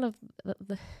wasn't a fan of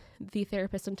the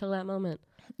therapist until that moment.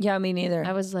 Yeah, me neither.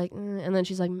 I was like, and then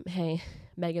she's like, hey,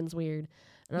 Megan's weird.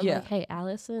 And I'm like, hey,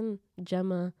 Allison,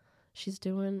 Gemma, she's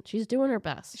doing her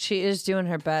best. She is doing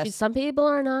her best. Some people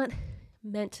are not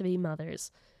meant to be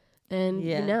mothers. And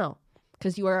you know,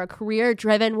 because you are a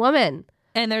career-driven woman.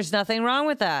 And there's nothing wrong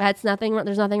with that. There's nothing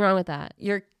wrong with that.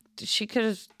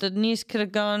 The niece could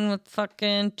have gone with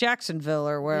fucking Jacksonville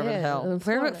or wherever the hell.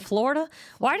 Florida?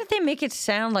 Why did they make it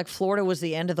sound like Florida was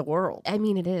the end of the world? I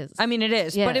mean, it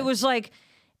is. Yeah. But it was like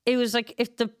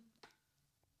if the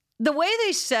way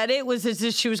they said it was as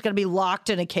if she was going to be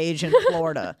locked in a cage in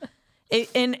Florida.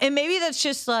 And maybe that's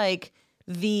just like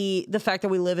the fact that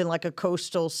we live in like a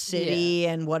coastal city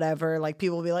and whatever. Like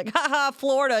people will be like, haha,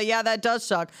 Florida. Yeah, that does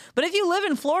suck. But if you live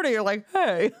in Florida, you're like,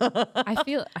 hey. I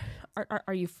feel...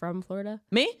 Are you from Florida?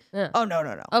 Me? Yeah. Oh,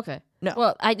 no. Okay. No.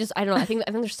 Well, I don't know. I think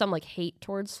there's some like hate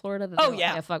towards Florida.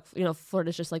 That fuck,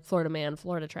 Florida's just like Florida man,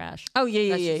 Florida trash. Oh,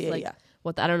 yeah.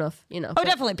 I don't know if, Oh,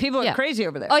 definitely. People are crazy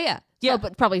over there. Oh, yeah. Yeah. Oh,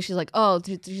 but probably she's like,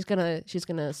 she's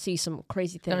gonna see some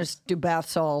crazy things. Gonna do bath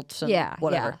salts and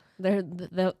whatever.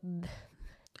 Yeah.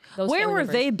 Those Where were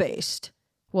members. they based?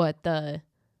 What, the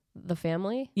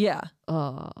family? Yeah.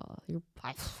 You're...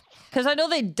 Because I know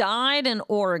they died in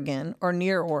Oregon or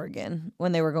near Oregon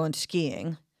when they were going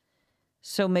skiing.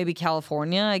 So maybe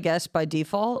California, I guess, by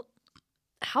default.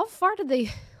 How far did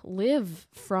they live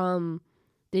from?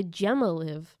 Did Gemma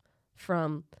live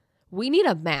from? We need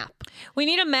a map.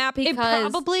 It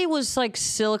probably was like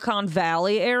Silicon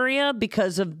Valley area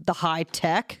because of the high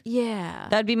tech. Yeah.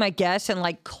 That'd be my guess. And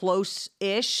like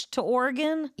close-ish to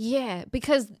Oregon. Yeah,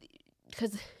 because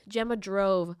Gemma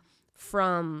drove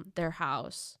from their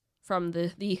house, from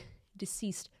the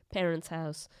deceased parents'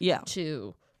 house,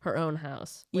 to her own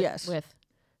house. With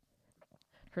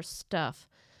her stuff.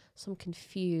 So I'm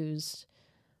confused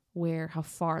how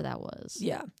far that was.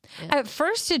 Yeah. At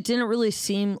first, it didn't really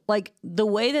seem like the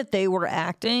way that they were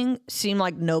acting seemed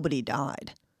like nobody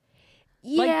died.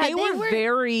 Yeah, like they were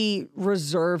very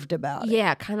reserved about it.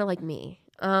 Yeah, kind of like me.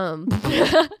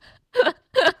 Really,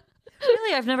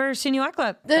 I've never seen you act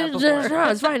like that before. No,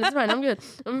 it's fine. I'm good.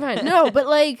 I'm fine. No, but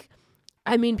like,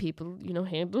 I mean, people,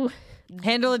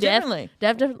 handle it differently.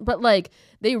 But like,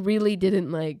 they really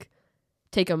didn't like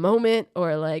take a moment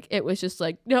or like it was just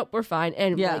like, nope, we're fine.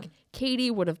 And like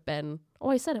Katie would have been,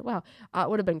 I said it, wow,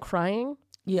 would have been crying.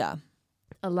 Yeah.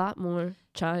 A lot more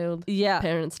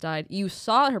parents died. You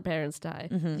saw her parents die.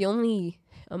 Mm-hmm. The only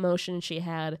emotion she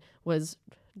had was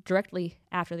directly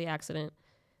after the accident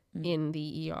in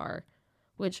the ER,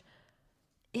 which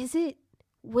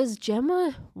was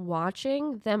Gemma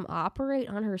watching them operate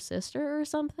on her sister or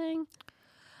something?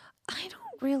 I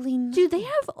don't really know. Do they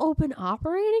have open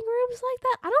operating rooms like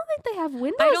that? I don't think they have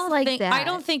windows that. I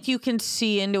don't think you can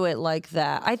see into it like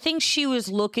that. I think she was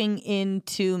looking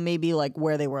into maybe like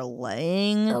where they were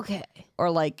laying. Okay.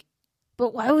 Or like...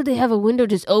 But why would they have a window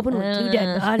just open with two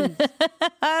dead bodies?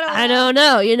 I don't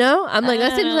know, I'm like,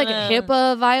 that seems like a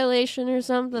HIPAA violation or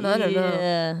something. I don't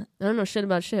know. I don't know shit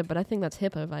about shit, but I think that's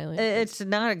HIPAA violation. It's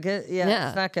not a good... Yeah,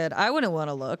 it's not good. I wouldn't want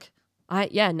to look.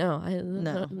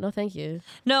 No, thank you.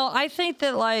 No, I think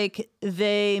that like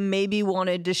they maybe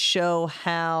wanted to show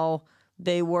how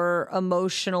they were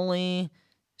emotionally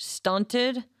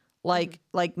stunted, like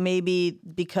maybe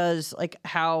because like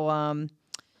how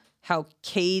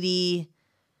Katie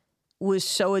was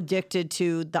so addicted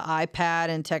to the iPad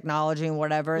and technology and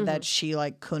whatever that she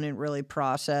like couldn't really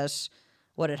process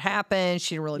what had happened.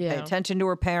 She didn't really pay attention to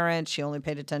her parents. She only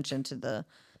paid attention to the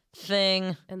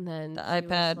thing. And then the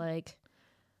iPad, like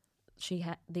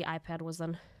the iPad was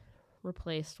then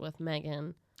replaced with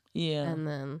Megan. Yeah,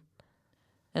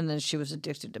 and then she was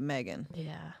addicted to Megan.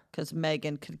 Yeah, because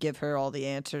Megan could give her all the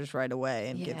answers right away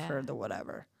and give her the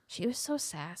whatever. She was so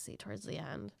sassy towards the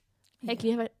end. Hey,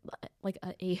 can you have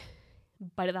a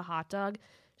bite of the hot dog?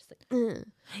 Just like,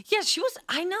 yeah, she was.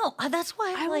 I know. That's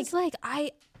why I was like, I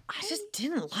just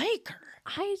didn't like her.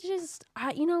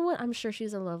 You know what? I'm sure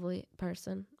she's a lovely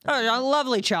person. Oh, a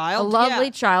lovely child. A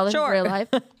lovely child in real life.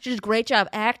 She did a great job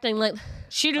acting like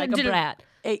a brat.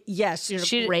 Yes, she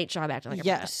did a great job acting like a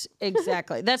brat. Yes,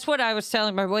 exactly. That's what I was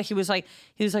telling my boy. He was like,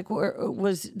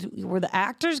 were the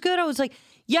actors good? I was like,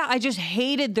 yeah, I just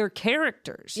hated their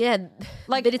characters. Yeah,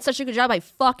 like they did such a good job. I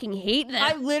fucking hate them.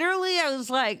 I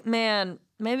was like, man,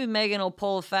 maybe Megan will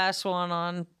pull a fast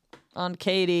one on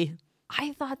Katie.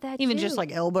 I thought that even too. just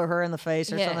like elbow her in the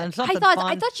face or something.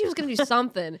 I thought she was gonna do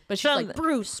something, but she's like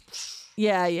Bruce.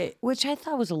 Yeah, which I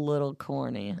thought was a little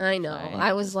corny. I know.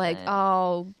 I was like,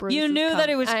 oh, Bruce. You knew that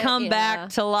it was come back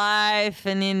to life,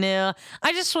 and you knew.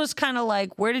 I just was kind of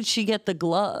like, where did she get the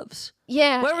gloves?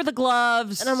 Yeah, where were the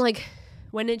gloves? And I'm like,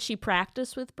 when did she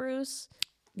practice with Bruce?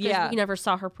 'Cause Yeah. we never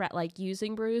saw her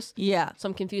using Bruce. Yeah. So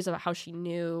I'm confused about how she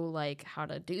knew like how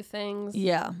to do things.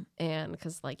 Yeah. And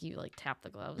because like you like tap the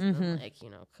gloves and then, like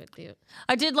could do.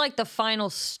 I did like the final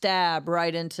stab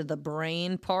right into the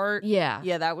brain part. Yeah.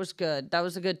 Yeah, that was good. That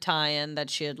was a good tie-in that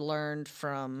she had learned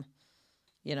from,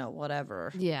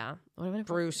 whatever. Yeah. Whatever.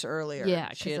 Bruce earlier. Yeah,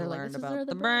 'cause she had they're like, learned "This is about where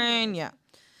the the brain brain. Yeah.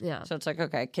 Yeah. So it's like,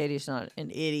 okay, Katie's not an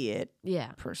idiot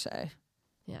Yeah. per se.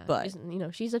 Yeah. but-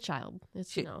 she's a child.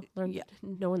 It's yeah.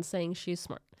 no one's saying she's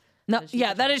smart. No, She's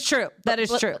yeah, a that is true. That is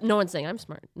But true. no one's saying I'm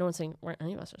smart. No one's saying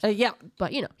any of us are smart. Yeah,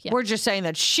 But yeah. we're just saying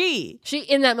that she She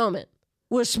in that moment,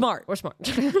 was smart. we're smart.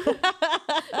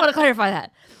 I want to clarify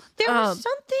that. There was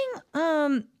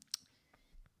something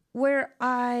where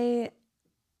I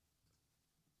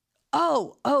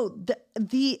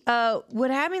the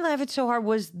what had me laughing so hard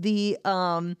was the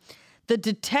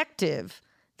detective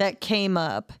that came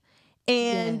up,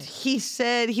 and he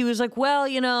said, he was like,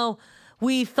 well,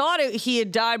 we thought he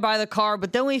had died by the car,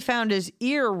 but then we found his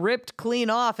ear ripped clean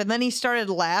off, and then he started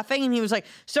laughing, and he was like,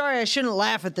 sorry, I shouldn't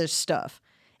laugh at this stuff.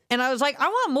 And I was like, I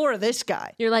want more of this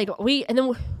guy. You're like we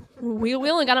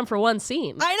only got him for one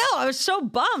scene. I know. I was so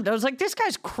bummed. I was like, this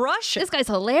guy's crushing. This guy's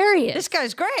hilarious. This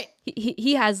guy's great.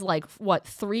 He has like what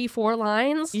 3-4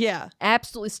 lines. Yeah.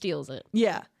 Absolutely steals it.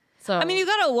 Yeah. So I mean, you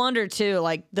got to wonder too,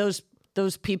 like those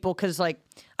people, because like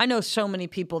I know so many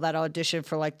people that audition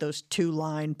for like those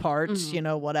 2-line parts,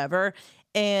 whatever,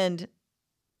 and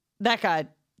that guy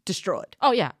destroyed.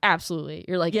 oh yeah, absolutely.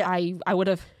 You're like Yeah. I would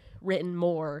have written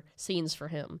more scenes for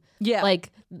him. Yeah.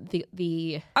 Like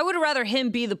the I would have rather him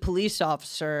be the police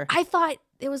officer. I thought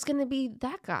it was gonna be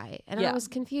that guy, and Yeah. I was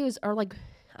confused. Or like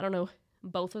I don't know,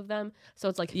 both of them. So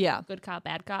it's like Yeah. good cop,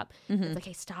 bad cop. It's like,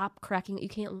 hey, stop cracking. You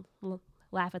can't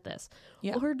laugh at this.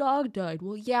 Yeah. Well, her dog died.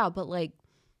 Well, yeah, but like,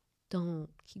 don't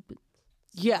keep it.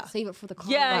 Yeah. Save it for the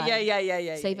car. Yeah. ride.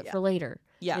 Yeah. Save it for later.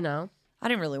 Yeah. You know. I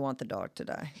didn't really want the dog to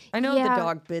die. I know Yeah. the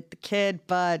dog bit the kid,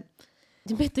 but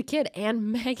Bit the kid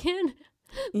and Megan.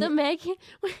 The Megan.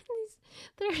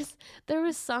 There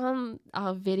was some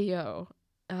video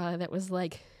that was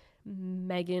like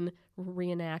Megan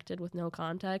reenacted with no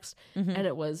context, and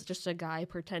it was just a guy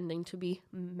pretending to be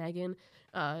Megan,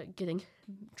 getting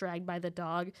dragged by the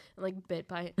dog and like bit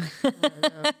by. I don't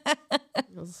know.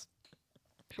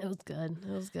 It was good.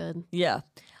 It was good. yeah.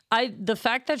 The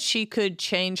fact that she could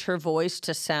change her voice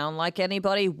to sound like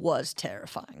anybody was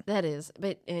terrifying. That is,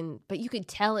 but you could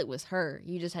tell it was her.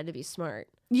 You just had to be smart.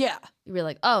 Yeah. You were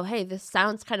like, oh, hey, this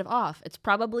sounds kind of off. It's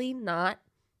probably not,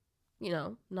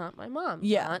 not my mom.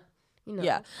 Yeah. Not,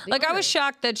 Yeah. the Like I owner. was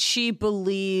shocked that she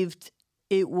believed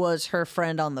it was her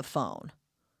friend on the phone.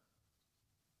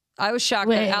 I was shocked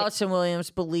Wait. that Allison Williams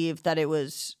believed that it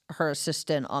was her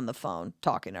assistant on the phone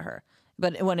talking to her,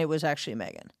 but when it was actually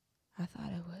Megan. I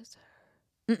thought it was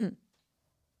her.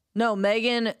 No,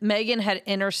 Megan had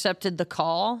intercepted the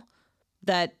call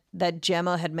that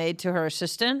Gemma had made to her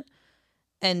assistant.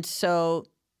 And so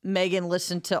Megan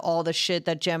listened to all the shit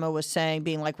that Gemma was saying,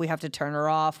 being like, we have to turn her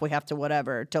off, we have to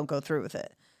whatever, don't go through with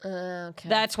it. Okay.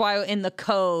 That's why in the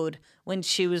code, when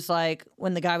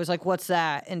the guy was like, what's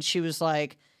that? And she was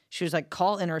like,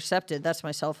 call intercepted. That's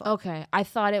my cell phone. Okay. I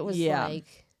thought it was Yeah.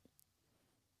 like.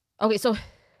 Okay, so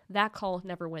that call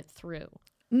never went through.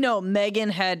 No,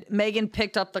 Megan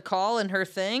picked up the call in her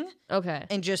thing Okay.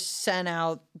 and just sent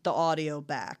out the audio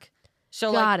back.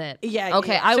 So Got it. Yeah.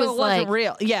 Okay, yeah. I So was it wasn't like-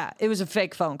 real. Yeah, it was a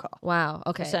fake phone call. Wow.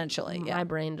 Okay. Essentially, yeah. My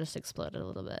brain just exploded a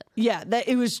little bit. Yeah, that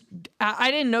it was. I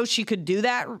didn't know she could do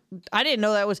that. I didn't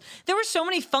know that was. There were so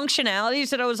many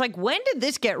functionalities that I was like, when did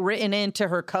this get written into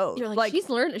her code? You're like, she's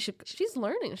learning. She's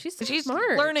learning. She's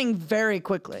smart. learning very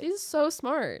quickly. She's so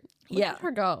smart. Look Yeah. at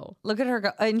her go. Look at her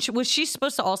go. And was she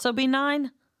supposed to also be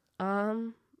 9?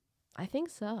 I think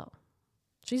so.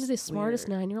 She's the smartest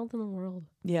 9-year-old in the world.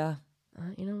 Yeah.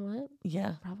 You know what?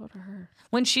 Yeah. Bravo to her.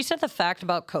 When she said the fact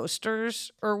about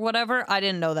coasters or whatever, I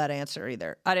didn't know that answer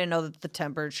either. I didn't know that the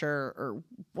temperature or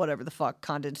whatever the fuck,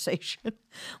 condensation.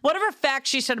 Whatever fact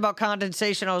she said about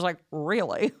condensation, I was like,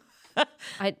 really?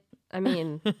 I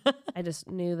mean, I just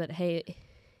knew that, hey,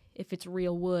 if it's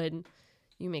real wood,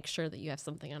 you make sure that you have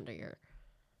something under your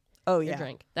Yeah.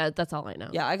 drink. That's all I know.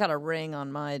 Yeah, I got a ring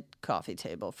on my coffee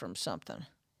table from something.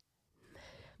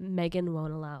 Megan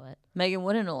won't allow it Megan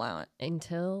wouldn't allow it.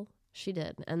 until she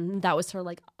did, and that was her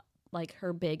like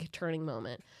her big turning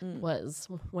moment was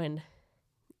when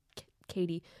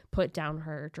Katie put down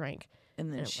her drink And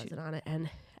and then it wasn't on it, and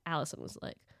Allison was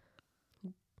like,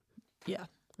 yeah.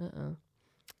 "Uh-oh."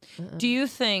 Do you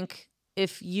think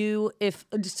if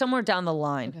somewhere down the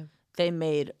line Okay. they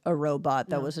made a robot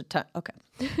that was a okay.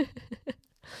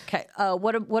 Okay.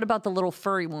 What about the little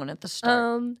furry one at the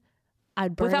start?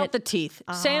 I'd burn Without it. the teeth.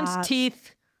 Sans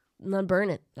teeth. I'd burn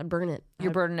it. I'd burn it.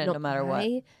 You're burning it no matter what.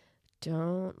 I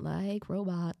don't like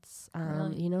robots.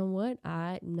 You know what?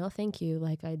 No, thank you.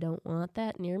 Like, I don't want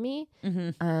that near me.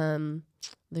 Mm-hmm.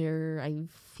 I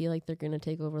feel like they're gonna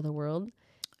take over the world.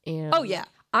 And Oh yeah.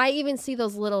 I even see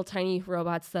those little tiny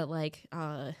robots that like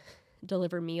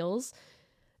deliver meals.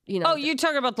 You know. Oh, you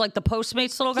talking about like the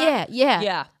Postmates little guy? Yeah.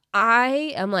 Yeah.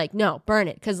 I am like, no, burn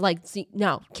it, because like,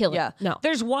 no, kill it. Yeah. No.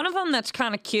 There's one of them that's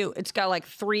kind of cute. It's got like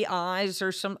 3 eyes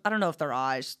or some. I don't know if they're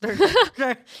eyes.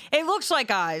 It looks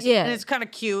like eyes. Yeah. And it's kind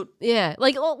of cute. Yeah,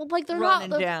 like they're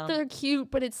Running not. down. They're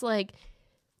cute, but it's like,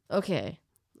 okay,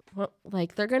 well,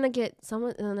 like they're gonna get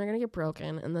someone, and then they're gonna get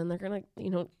broken, and then they're gonna,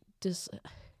 just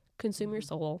consume your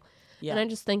soul. Yeah. And I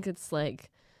just think it's like,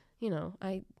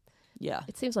 Yeah.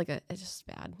 it seems like it's just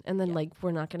bad. And then like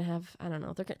we're not gonna have. I don't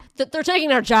know. They're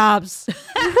taking our jobs.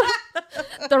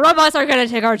 The robots are gonna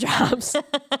take our jobs.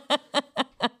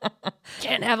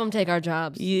 Can't have them take our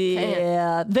jobs.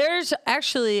 Yeah, there's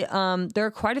actually there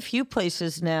are quite a few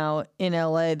places now in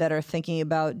LA that are thinking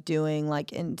about doing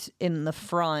like in the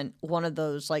front one of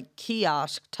those like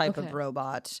kiosk type of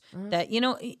robots that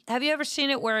have you ever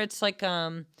seen it where it's like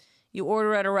you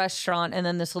order at a restaurant and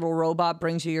then this little robot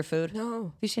brings you your food? No.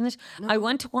 Have you seen this? No. I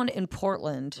went to one in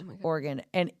Portland, Oregon,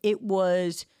 and it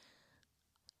was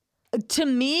to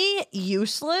me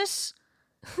useless.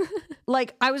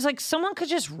 Like I was like, someone could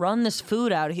just run this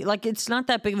food out here. Like it's not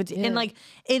that big of a deal. Yeah. And like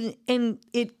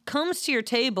it comes to your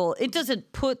table. It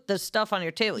doesn't put the stuff on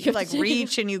your table. You like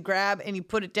reach and you grab and you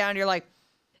put it down. You're like,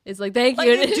 it's like thank like,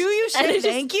 you. Do you say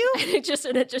thank you? And it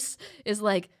just is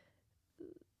like,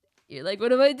 you're like, what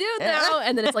do I do now?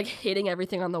 And then it's like hitting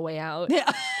everything on the way out. Yeah.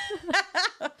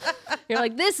 You're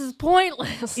like, this is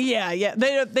pointless. Yeah.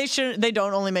 They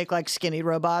don't only make like skinny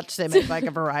robots. They make like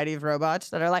a variety of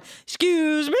robots that are like,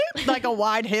 excuse me, like a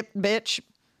wide hip bitch.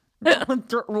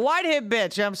 Wide hip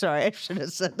bitch. I'm sorry, I should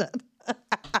have said that.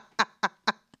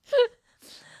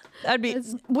 That'd be.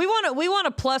 We want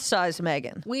a plus size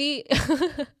Megan.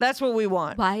 That's what we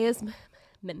want. Why is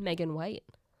Megan white?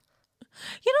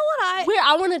 You know what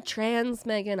I want a trans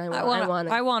Megan.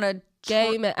 I want a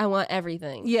gay. I want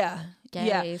everything. Yeah. Gay,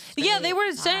 Yeah. straight, Yeah. They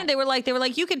were saying they were like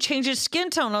you could change his skin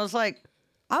tone. I was like,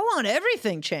 I want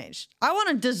everything changed. I want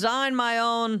to design my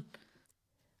own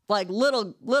like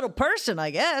little person,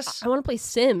 I guess. I want to play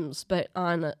Sims, but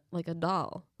on like a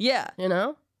doll. Yeah. You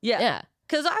know? Yeah.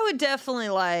 Because I would definitely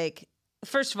like.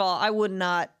 First of all, I wouldn't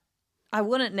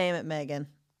name it Megan.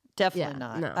 Definitely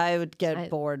not. No. I would get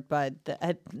bored by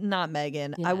not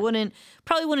Megan. Yeah. I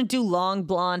probably wouldn't do long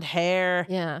blonde hair.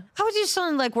 Yeah. I would do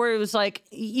something like where it was like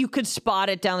you could spot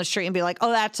it down the street and be like, oh,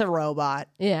 that's a robot.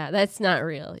 Yeah, that's not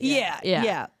real.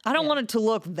 Yeah. I don't want it to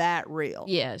look that real.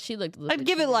 Yeah, she looked. I'd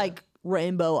give it like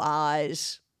rainbow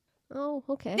eyes. Oh,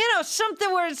 okay.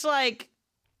 Something where it's like,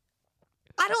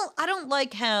 I don't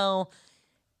like how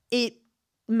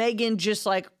Megan just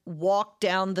like walked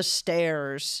down the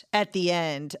stairs at the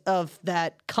end of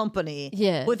that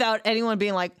company without anyone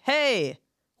being like, hey,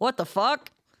 what the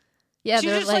fuck? Yeah, she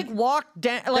just like walked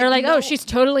down. They're like, oh, she's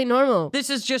totally normal. This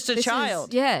is just a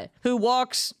child. Who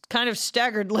walks kind of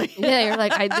staggeredly. Yeah, you're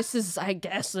like, I guess,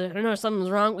 I don't know, something's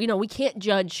wrong. We can't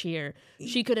judge here.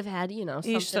 She could have had,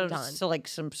 something done. So like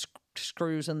some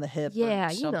screws in the hip or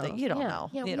something. You don't know.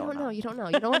 Yeah, you don't know. You don't know.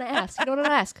 You don't want to ask. You don't want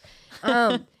to ask.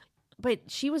 But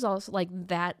she was also like,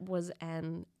 that was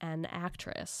an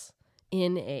actress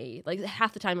in a, like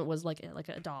half the time it was like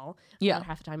a doll. Yeah.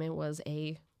 Half the time it was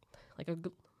a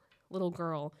little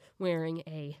girl wearing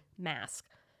a mask.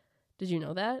 Did you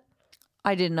know that?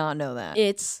 I did not know that.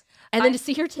 Then to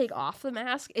see her take off the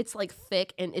mask, it's like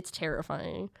thick and it's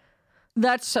terrifying.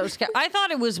 That's so scary. I thought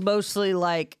it was mostly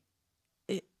like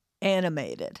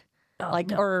animated,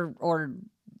 or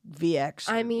VX.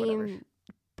 Or whatever.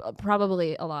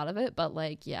 Probably a lot of it, but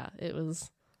like, yeah, it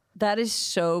was. That is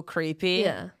so creepy.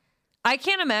 Yeah. I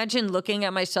can't imagine looking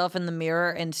at myself in the mirror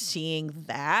and seeing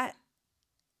that.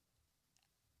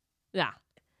 Yeah.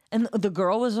 And the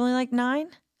girl was only like 9?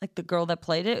 Like the girl that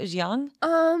played it was young?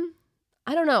 I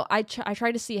don't know. I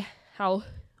tried to see how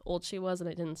old she was and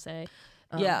it didn't say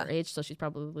her age, so she's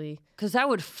probably. Because that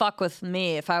would fuck with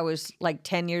me if I was like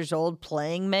 10 years old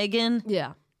playing Megan.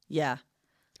 Yeah. Yeah.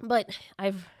 But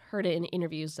I've heard it in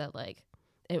interviews that like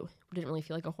it didn't really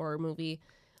feel like a horror movie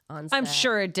on set. I'm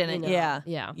sure it didn't.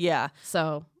 Yeah.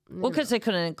 So because they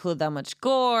couldn't include that much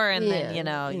gore, and then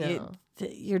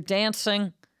you're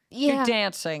dancing. Yeah, you're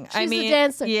dancing. She's a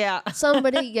dancer. Yeah.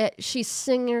 She's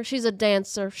singer. She's a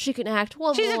dancer. She can act.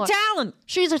 She's a talent.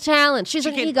 She's a talent. She's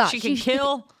an EGOT. She can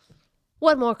kill.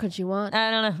 What more could you want? I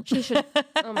don't know. She should.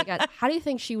 Oh my God. How do you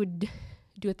think she would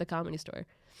do at the Comedy Store?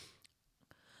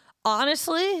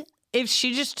 Honestly, if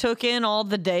she just took in all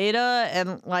the data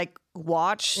and like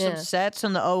watched some sets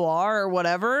in the OR or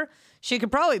whatever, she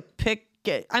could probably pick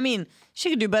it. I mean, she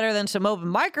could do better than some open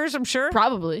micers, I'm sure.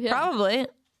 Probably. Yeah. Probably.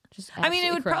 Just I mean,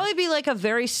 it would probably be like a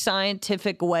very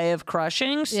scientific way of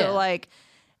crushing. So like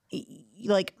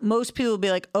most people would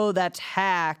be like, oh, that's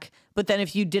hack. But then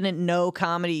if you didn't know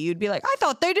comedy, you'd be like, I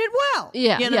thought they did well.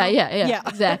 Yeah. You know? Yeah.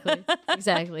 Exactly.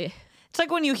 Exactly. It's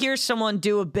like when you hear someone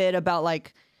do a bit about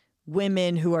like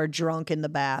women who are drunk in the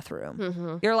bathroom.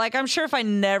 Mm-hmm. You're like, I'm sure if I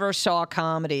never saw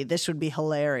comedy, this would be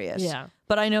hilarious. Yeah.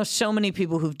 But I know so many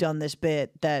people who've done this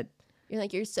bit that. You're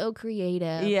like, you're so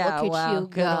creative. Yeah, Look at you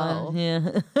good go. one.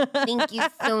 Yeah. Thank you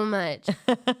so much.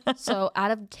 So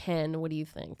out of 10, what do you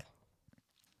think?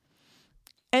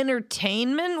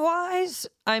 Entertainment wise,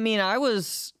 I mean, I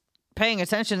was paying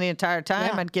attention the entire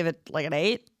time. Yeah. I'd give it like an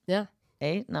 8. Yeah.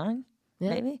 8, 9, Yeah.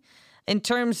 maybe. In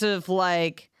terms of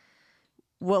like,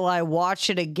 will I watch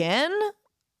it again?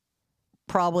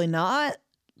 Probably not.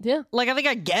 Yeah. Like, I think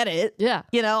I get it. Yeah.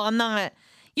 You know,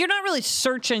 you're not really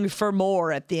searching for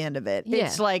more at the end of it. Yeah.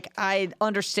 It's like, I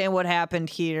understand what happened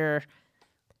here.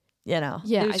 You know,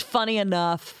 Yeah, it was funny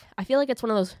enough. I feel like it's one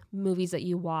of those movies that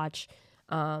you watch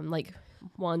like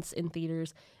once in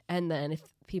theaters, and then if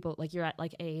people like you're at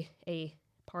like a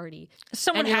party,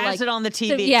 Someone and you're has like- it on the so-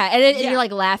 TV. yeah, and you're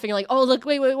like laughing, you're like, oh look,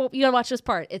 wait, you gotta watch this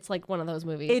part. It's like one of those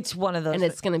movies. It's one of those. and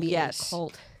it's gonna be yes. a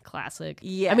cult classic.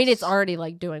 Yes. I mean it's already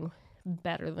like doing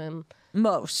better than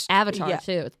Most. Avatar Yeah.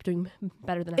 too. It's doing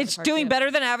better than Avatar. It's doing too,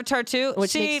 better than Avatar 2. which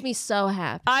See, makes me so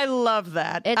happy. I love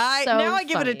that. It's so now I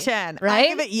give it a funny, 10. I right?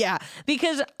 give it, yeah.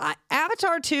 Because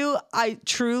Avatar 2, I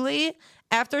truly,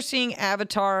 after seeing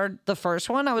Avatar, the first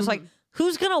one, I was like,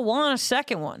 who's going to want a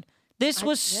second one? This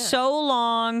was so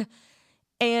long.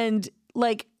 And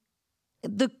like,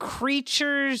 the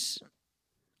creatures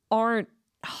aren't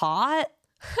hot.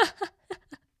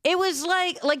 It was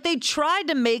like they tried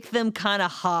to make them kind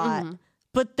of hot,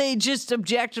 but they just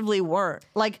objectively weren't.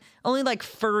 Like, only like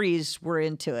furries were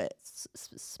into it.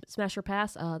 Smash or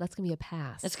pass? That's gonna be a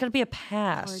pass. It's gonna be a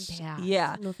pass. Hard pass.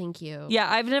 Yeah. No, thank you. Yeah,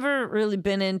 I've never really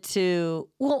been into.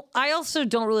 Well, I also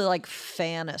don't really like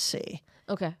fantasy.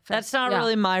 Okay. fair. That's not Yeah.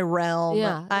 really my realm.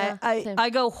 Yeah, yeah, same. I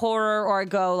go horror, or I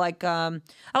go like I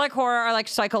like horror. I like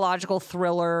psychological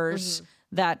thrillers,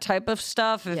 that type of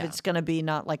stuff. If Yeah. it's gonna be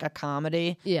not like a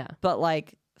comedy, Yeah. but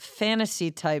like fantasy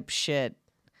type shit.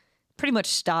 Pretty much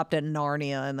stopped at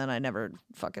Narnia, and then I never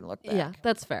fucking looked back. Yeah,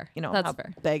 that's fair. You know, that's I'm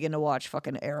fair. begging to watch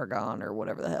fucking Aragon or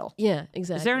whatever the hell. Yeah,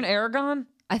 exactly. Is there an Aragon?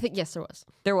 I think yes, there was.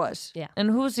 There was. Yeah.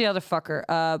 And who was the other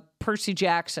fucker? Percy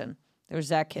Jackson. There was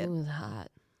that It kid. was hot.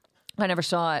 I never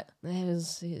saw it.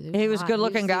 He was hot.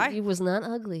 good-looking guy? He was not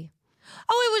ugly.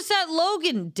 Oh, it was that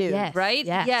Logan dude, Yes, right?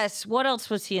 yes. What else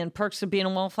was he in? Perks of Being a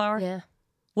Wallflower? Yeah.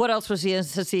 What else was he in?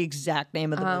 That's the exact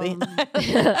name of the movie.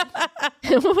 Got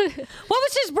What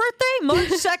was his birthday? March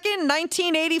 2nd,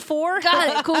 1984? it.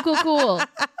 Cool.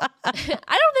 I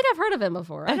don't think I've heard of him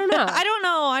before. I don't know. I don't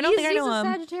know. I don't think I know he's a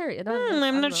him. Sagittarius.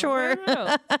 I'm not sure. I don't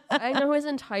know. I know his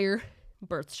entire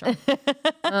birth chart.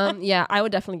 Yeah, I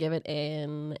would definitely give it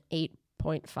an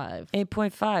 8.5.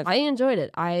 8.5. I enjoyed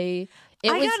it. I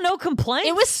got no complaints.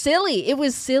 It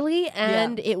was silly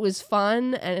and it was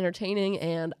fun and entertaining,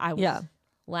 and I was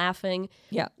laughing.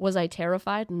 Yeah. Was I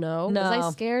terrified? No. Was No.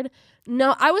 I scared?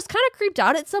 No. I was kind of creeped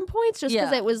out at some points just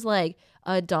because Yeah. it was like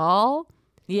a doll,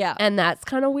 Yeah. and that's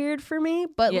kind of weird for me.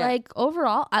 But Yeah. like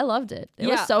overall, I loved it. It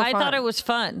was so fun. I thought it was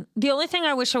fun. The only thing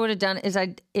I wish I would have done is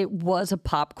it was a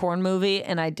popcorn movie,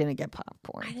 and I didn't get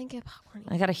popcorn. I didn't get popcorn.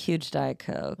 I got a huge Diet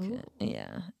Coke.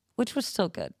 Yeah. Which was still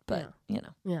good, but you know.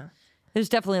 Yeah. It was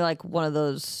definitely like one of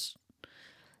those.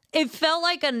 It felt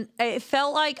like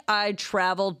I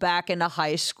traveled back into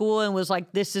high school and was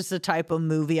like, this is the type of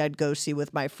movie I'd go see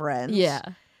with my friends. Yeah.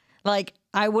 Like,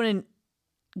 I wouldn't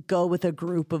go with a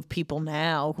group of people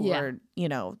now who Yeah.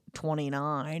 are,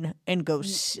 29 and go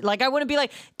see, like, I wouldn't be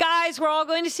like, guys, we're all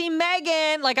going to see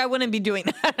Megan. Like, I wouldn't be doing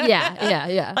that.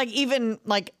 Yeah. Like, even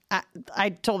like I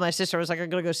told my sister, I was like, I'm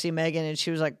gonna go see Megan, and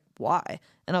she was like, why?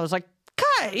 And I was like,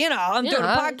 God, I'm doing a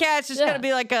Yeah. podcast. It's gonna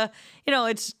be like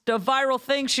it's a viral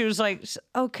thing. She was like,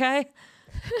 okay.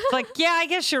 It's like, yeah, I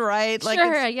guess you're right. Like,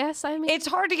 Sure, I guess. I mean, it's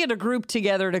hard to get a group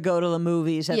together to go to the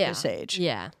movies at this age.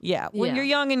 Yeah. Yeah. When Yeah. you're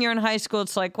young and you're in high school,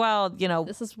 it's like, well,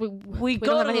 This is we we don't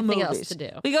go have to the anything movies. else to do.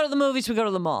 We go to the movies. We go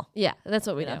to the mall. Yeah, that's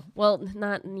what we do. Well,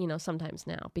 not, sometimes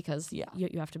now because Yeah.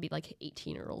 you have to be like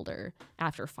 18 or older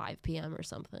after 5 p.m. or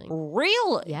something.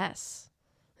 Really? Yes.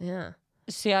 Yeah.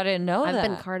 See, I didn't know I've that.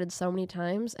 been carded so many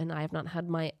times, and I have not had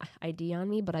my ID on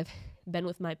me, but I've been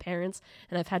with my parents,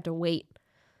 and I've had to wait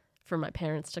for my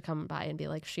parents to come by and be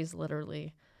like, she's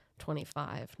literally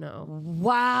 25. No.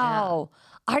 Wow.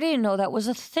 I didn't know that was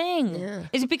a thing. Yeah.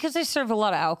 Is it because they serve a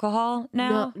lot of alcohol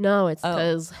now? No, it's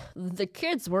because the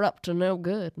kids were up to no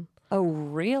good. Oh, They're up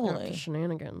to really?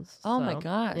 shenanigans. Oh, my So,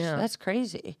 gosh. Yeah. That's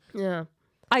crazy. Yeah.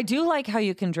 I do like how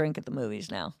you can drink at the movies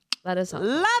now. That is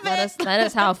helpful. Love it. That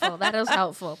is helpful. That is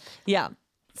helpful. Yeah.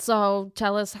 So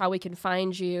tell us how we can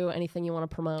find you, anything you want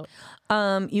to promote.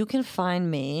 You can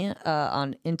find me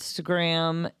on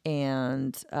Instagram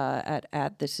and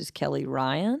at This Is Kelly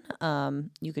Ryan.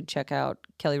 You can check out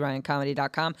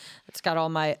kellyryancomedy.com. It's got all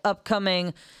my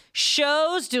upcoming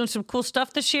shows, doing some cool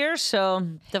stuff this year. So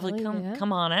definitely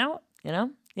come on out. Yeah.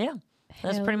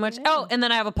 That's pretty much. yeah. Oh, and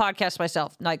then I have a podcast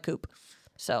myself, Night Coop.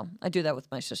 So I do that with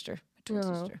my sister, my twin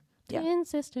Oh. sister. Yeah. Twin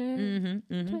sister.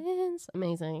 Twins.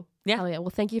 Amazing. Yeah. Hell yeah. Well,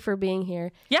 thank you for being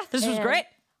here. Yeah, this was And- great.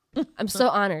 I'm so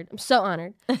honored. I'm so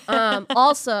honored.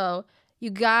 Also,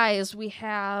 you guys, we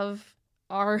have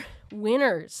our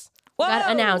winners. We got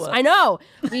Whoa! announced. I know.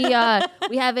 We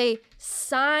have a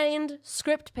signed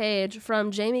script page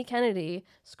from Jamie Kennedy,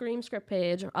 Scream script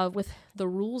page with the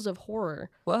rules of horror.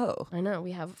 Whoa. I know.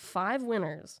 We have 5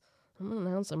 winners. I'm gonna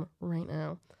announce them right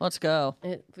now. Let's go.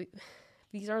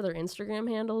 These are their Instagram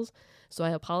handles, so I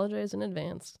apologize in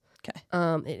advance. Okay.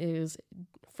 It is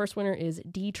first winner is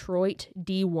Detroit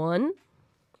D1.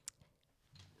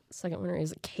 Second winner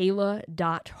is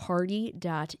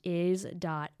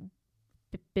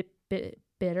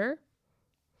Kayla.hardy.is.bitter.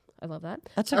 I love that.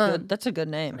 That's a good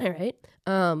name. All right.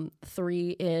 3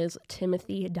 is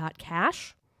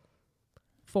Timothy.cash.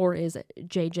 4 is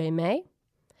JJ May.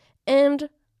 And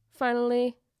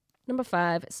finally, number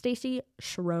 5, Stacy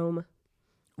Shrome.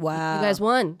 Wow. You guys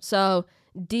won. So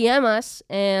DM us,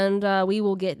 and we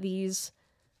will get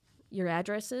your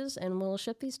addresses, and we'll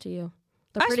ship these to you.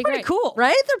 They're That's pretty great. cool.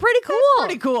 Right? They're pretty cool.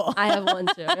 Pretty cool. I have one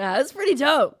too. Yeah, it's pretty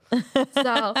dope.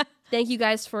 So thank you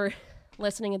guys for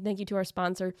listening, and thank you to our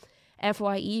sponsor,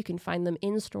 FYE. You can find them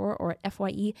in store or at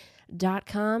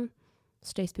FYE.com.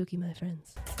 Stay spooky, my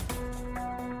friends.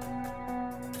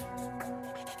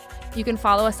 You can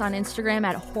follow us on Instagram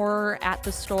at Horror at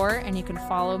the Store, and you can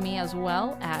follow me as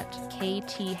well at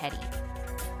KT Hetty.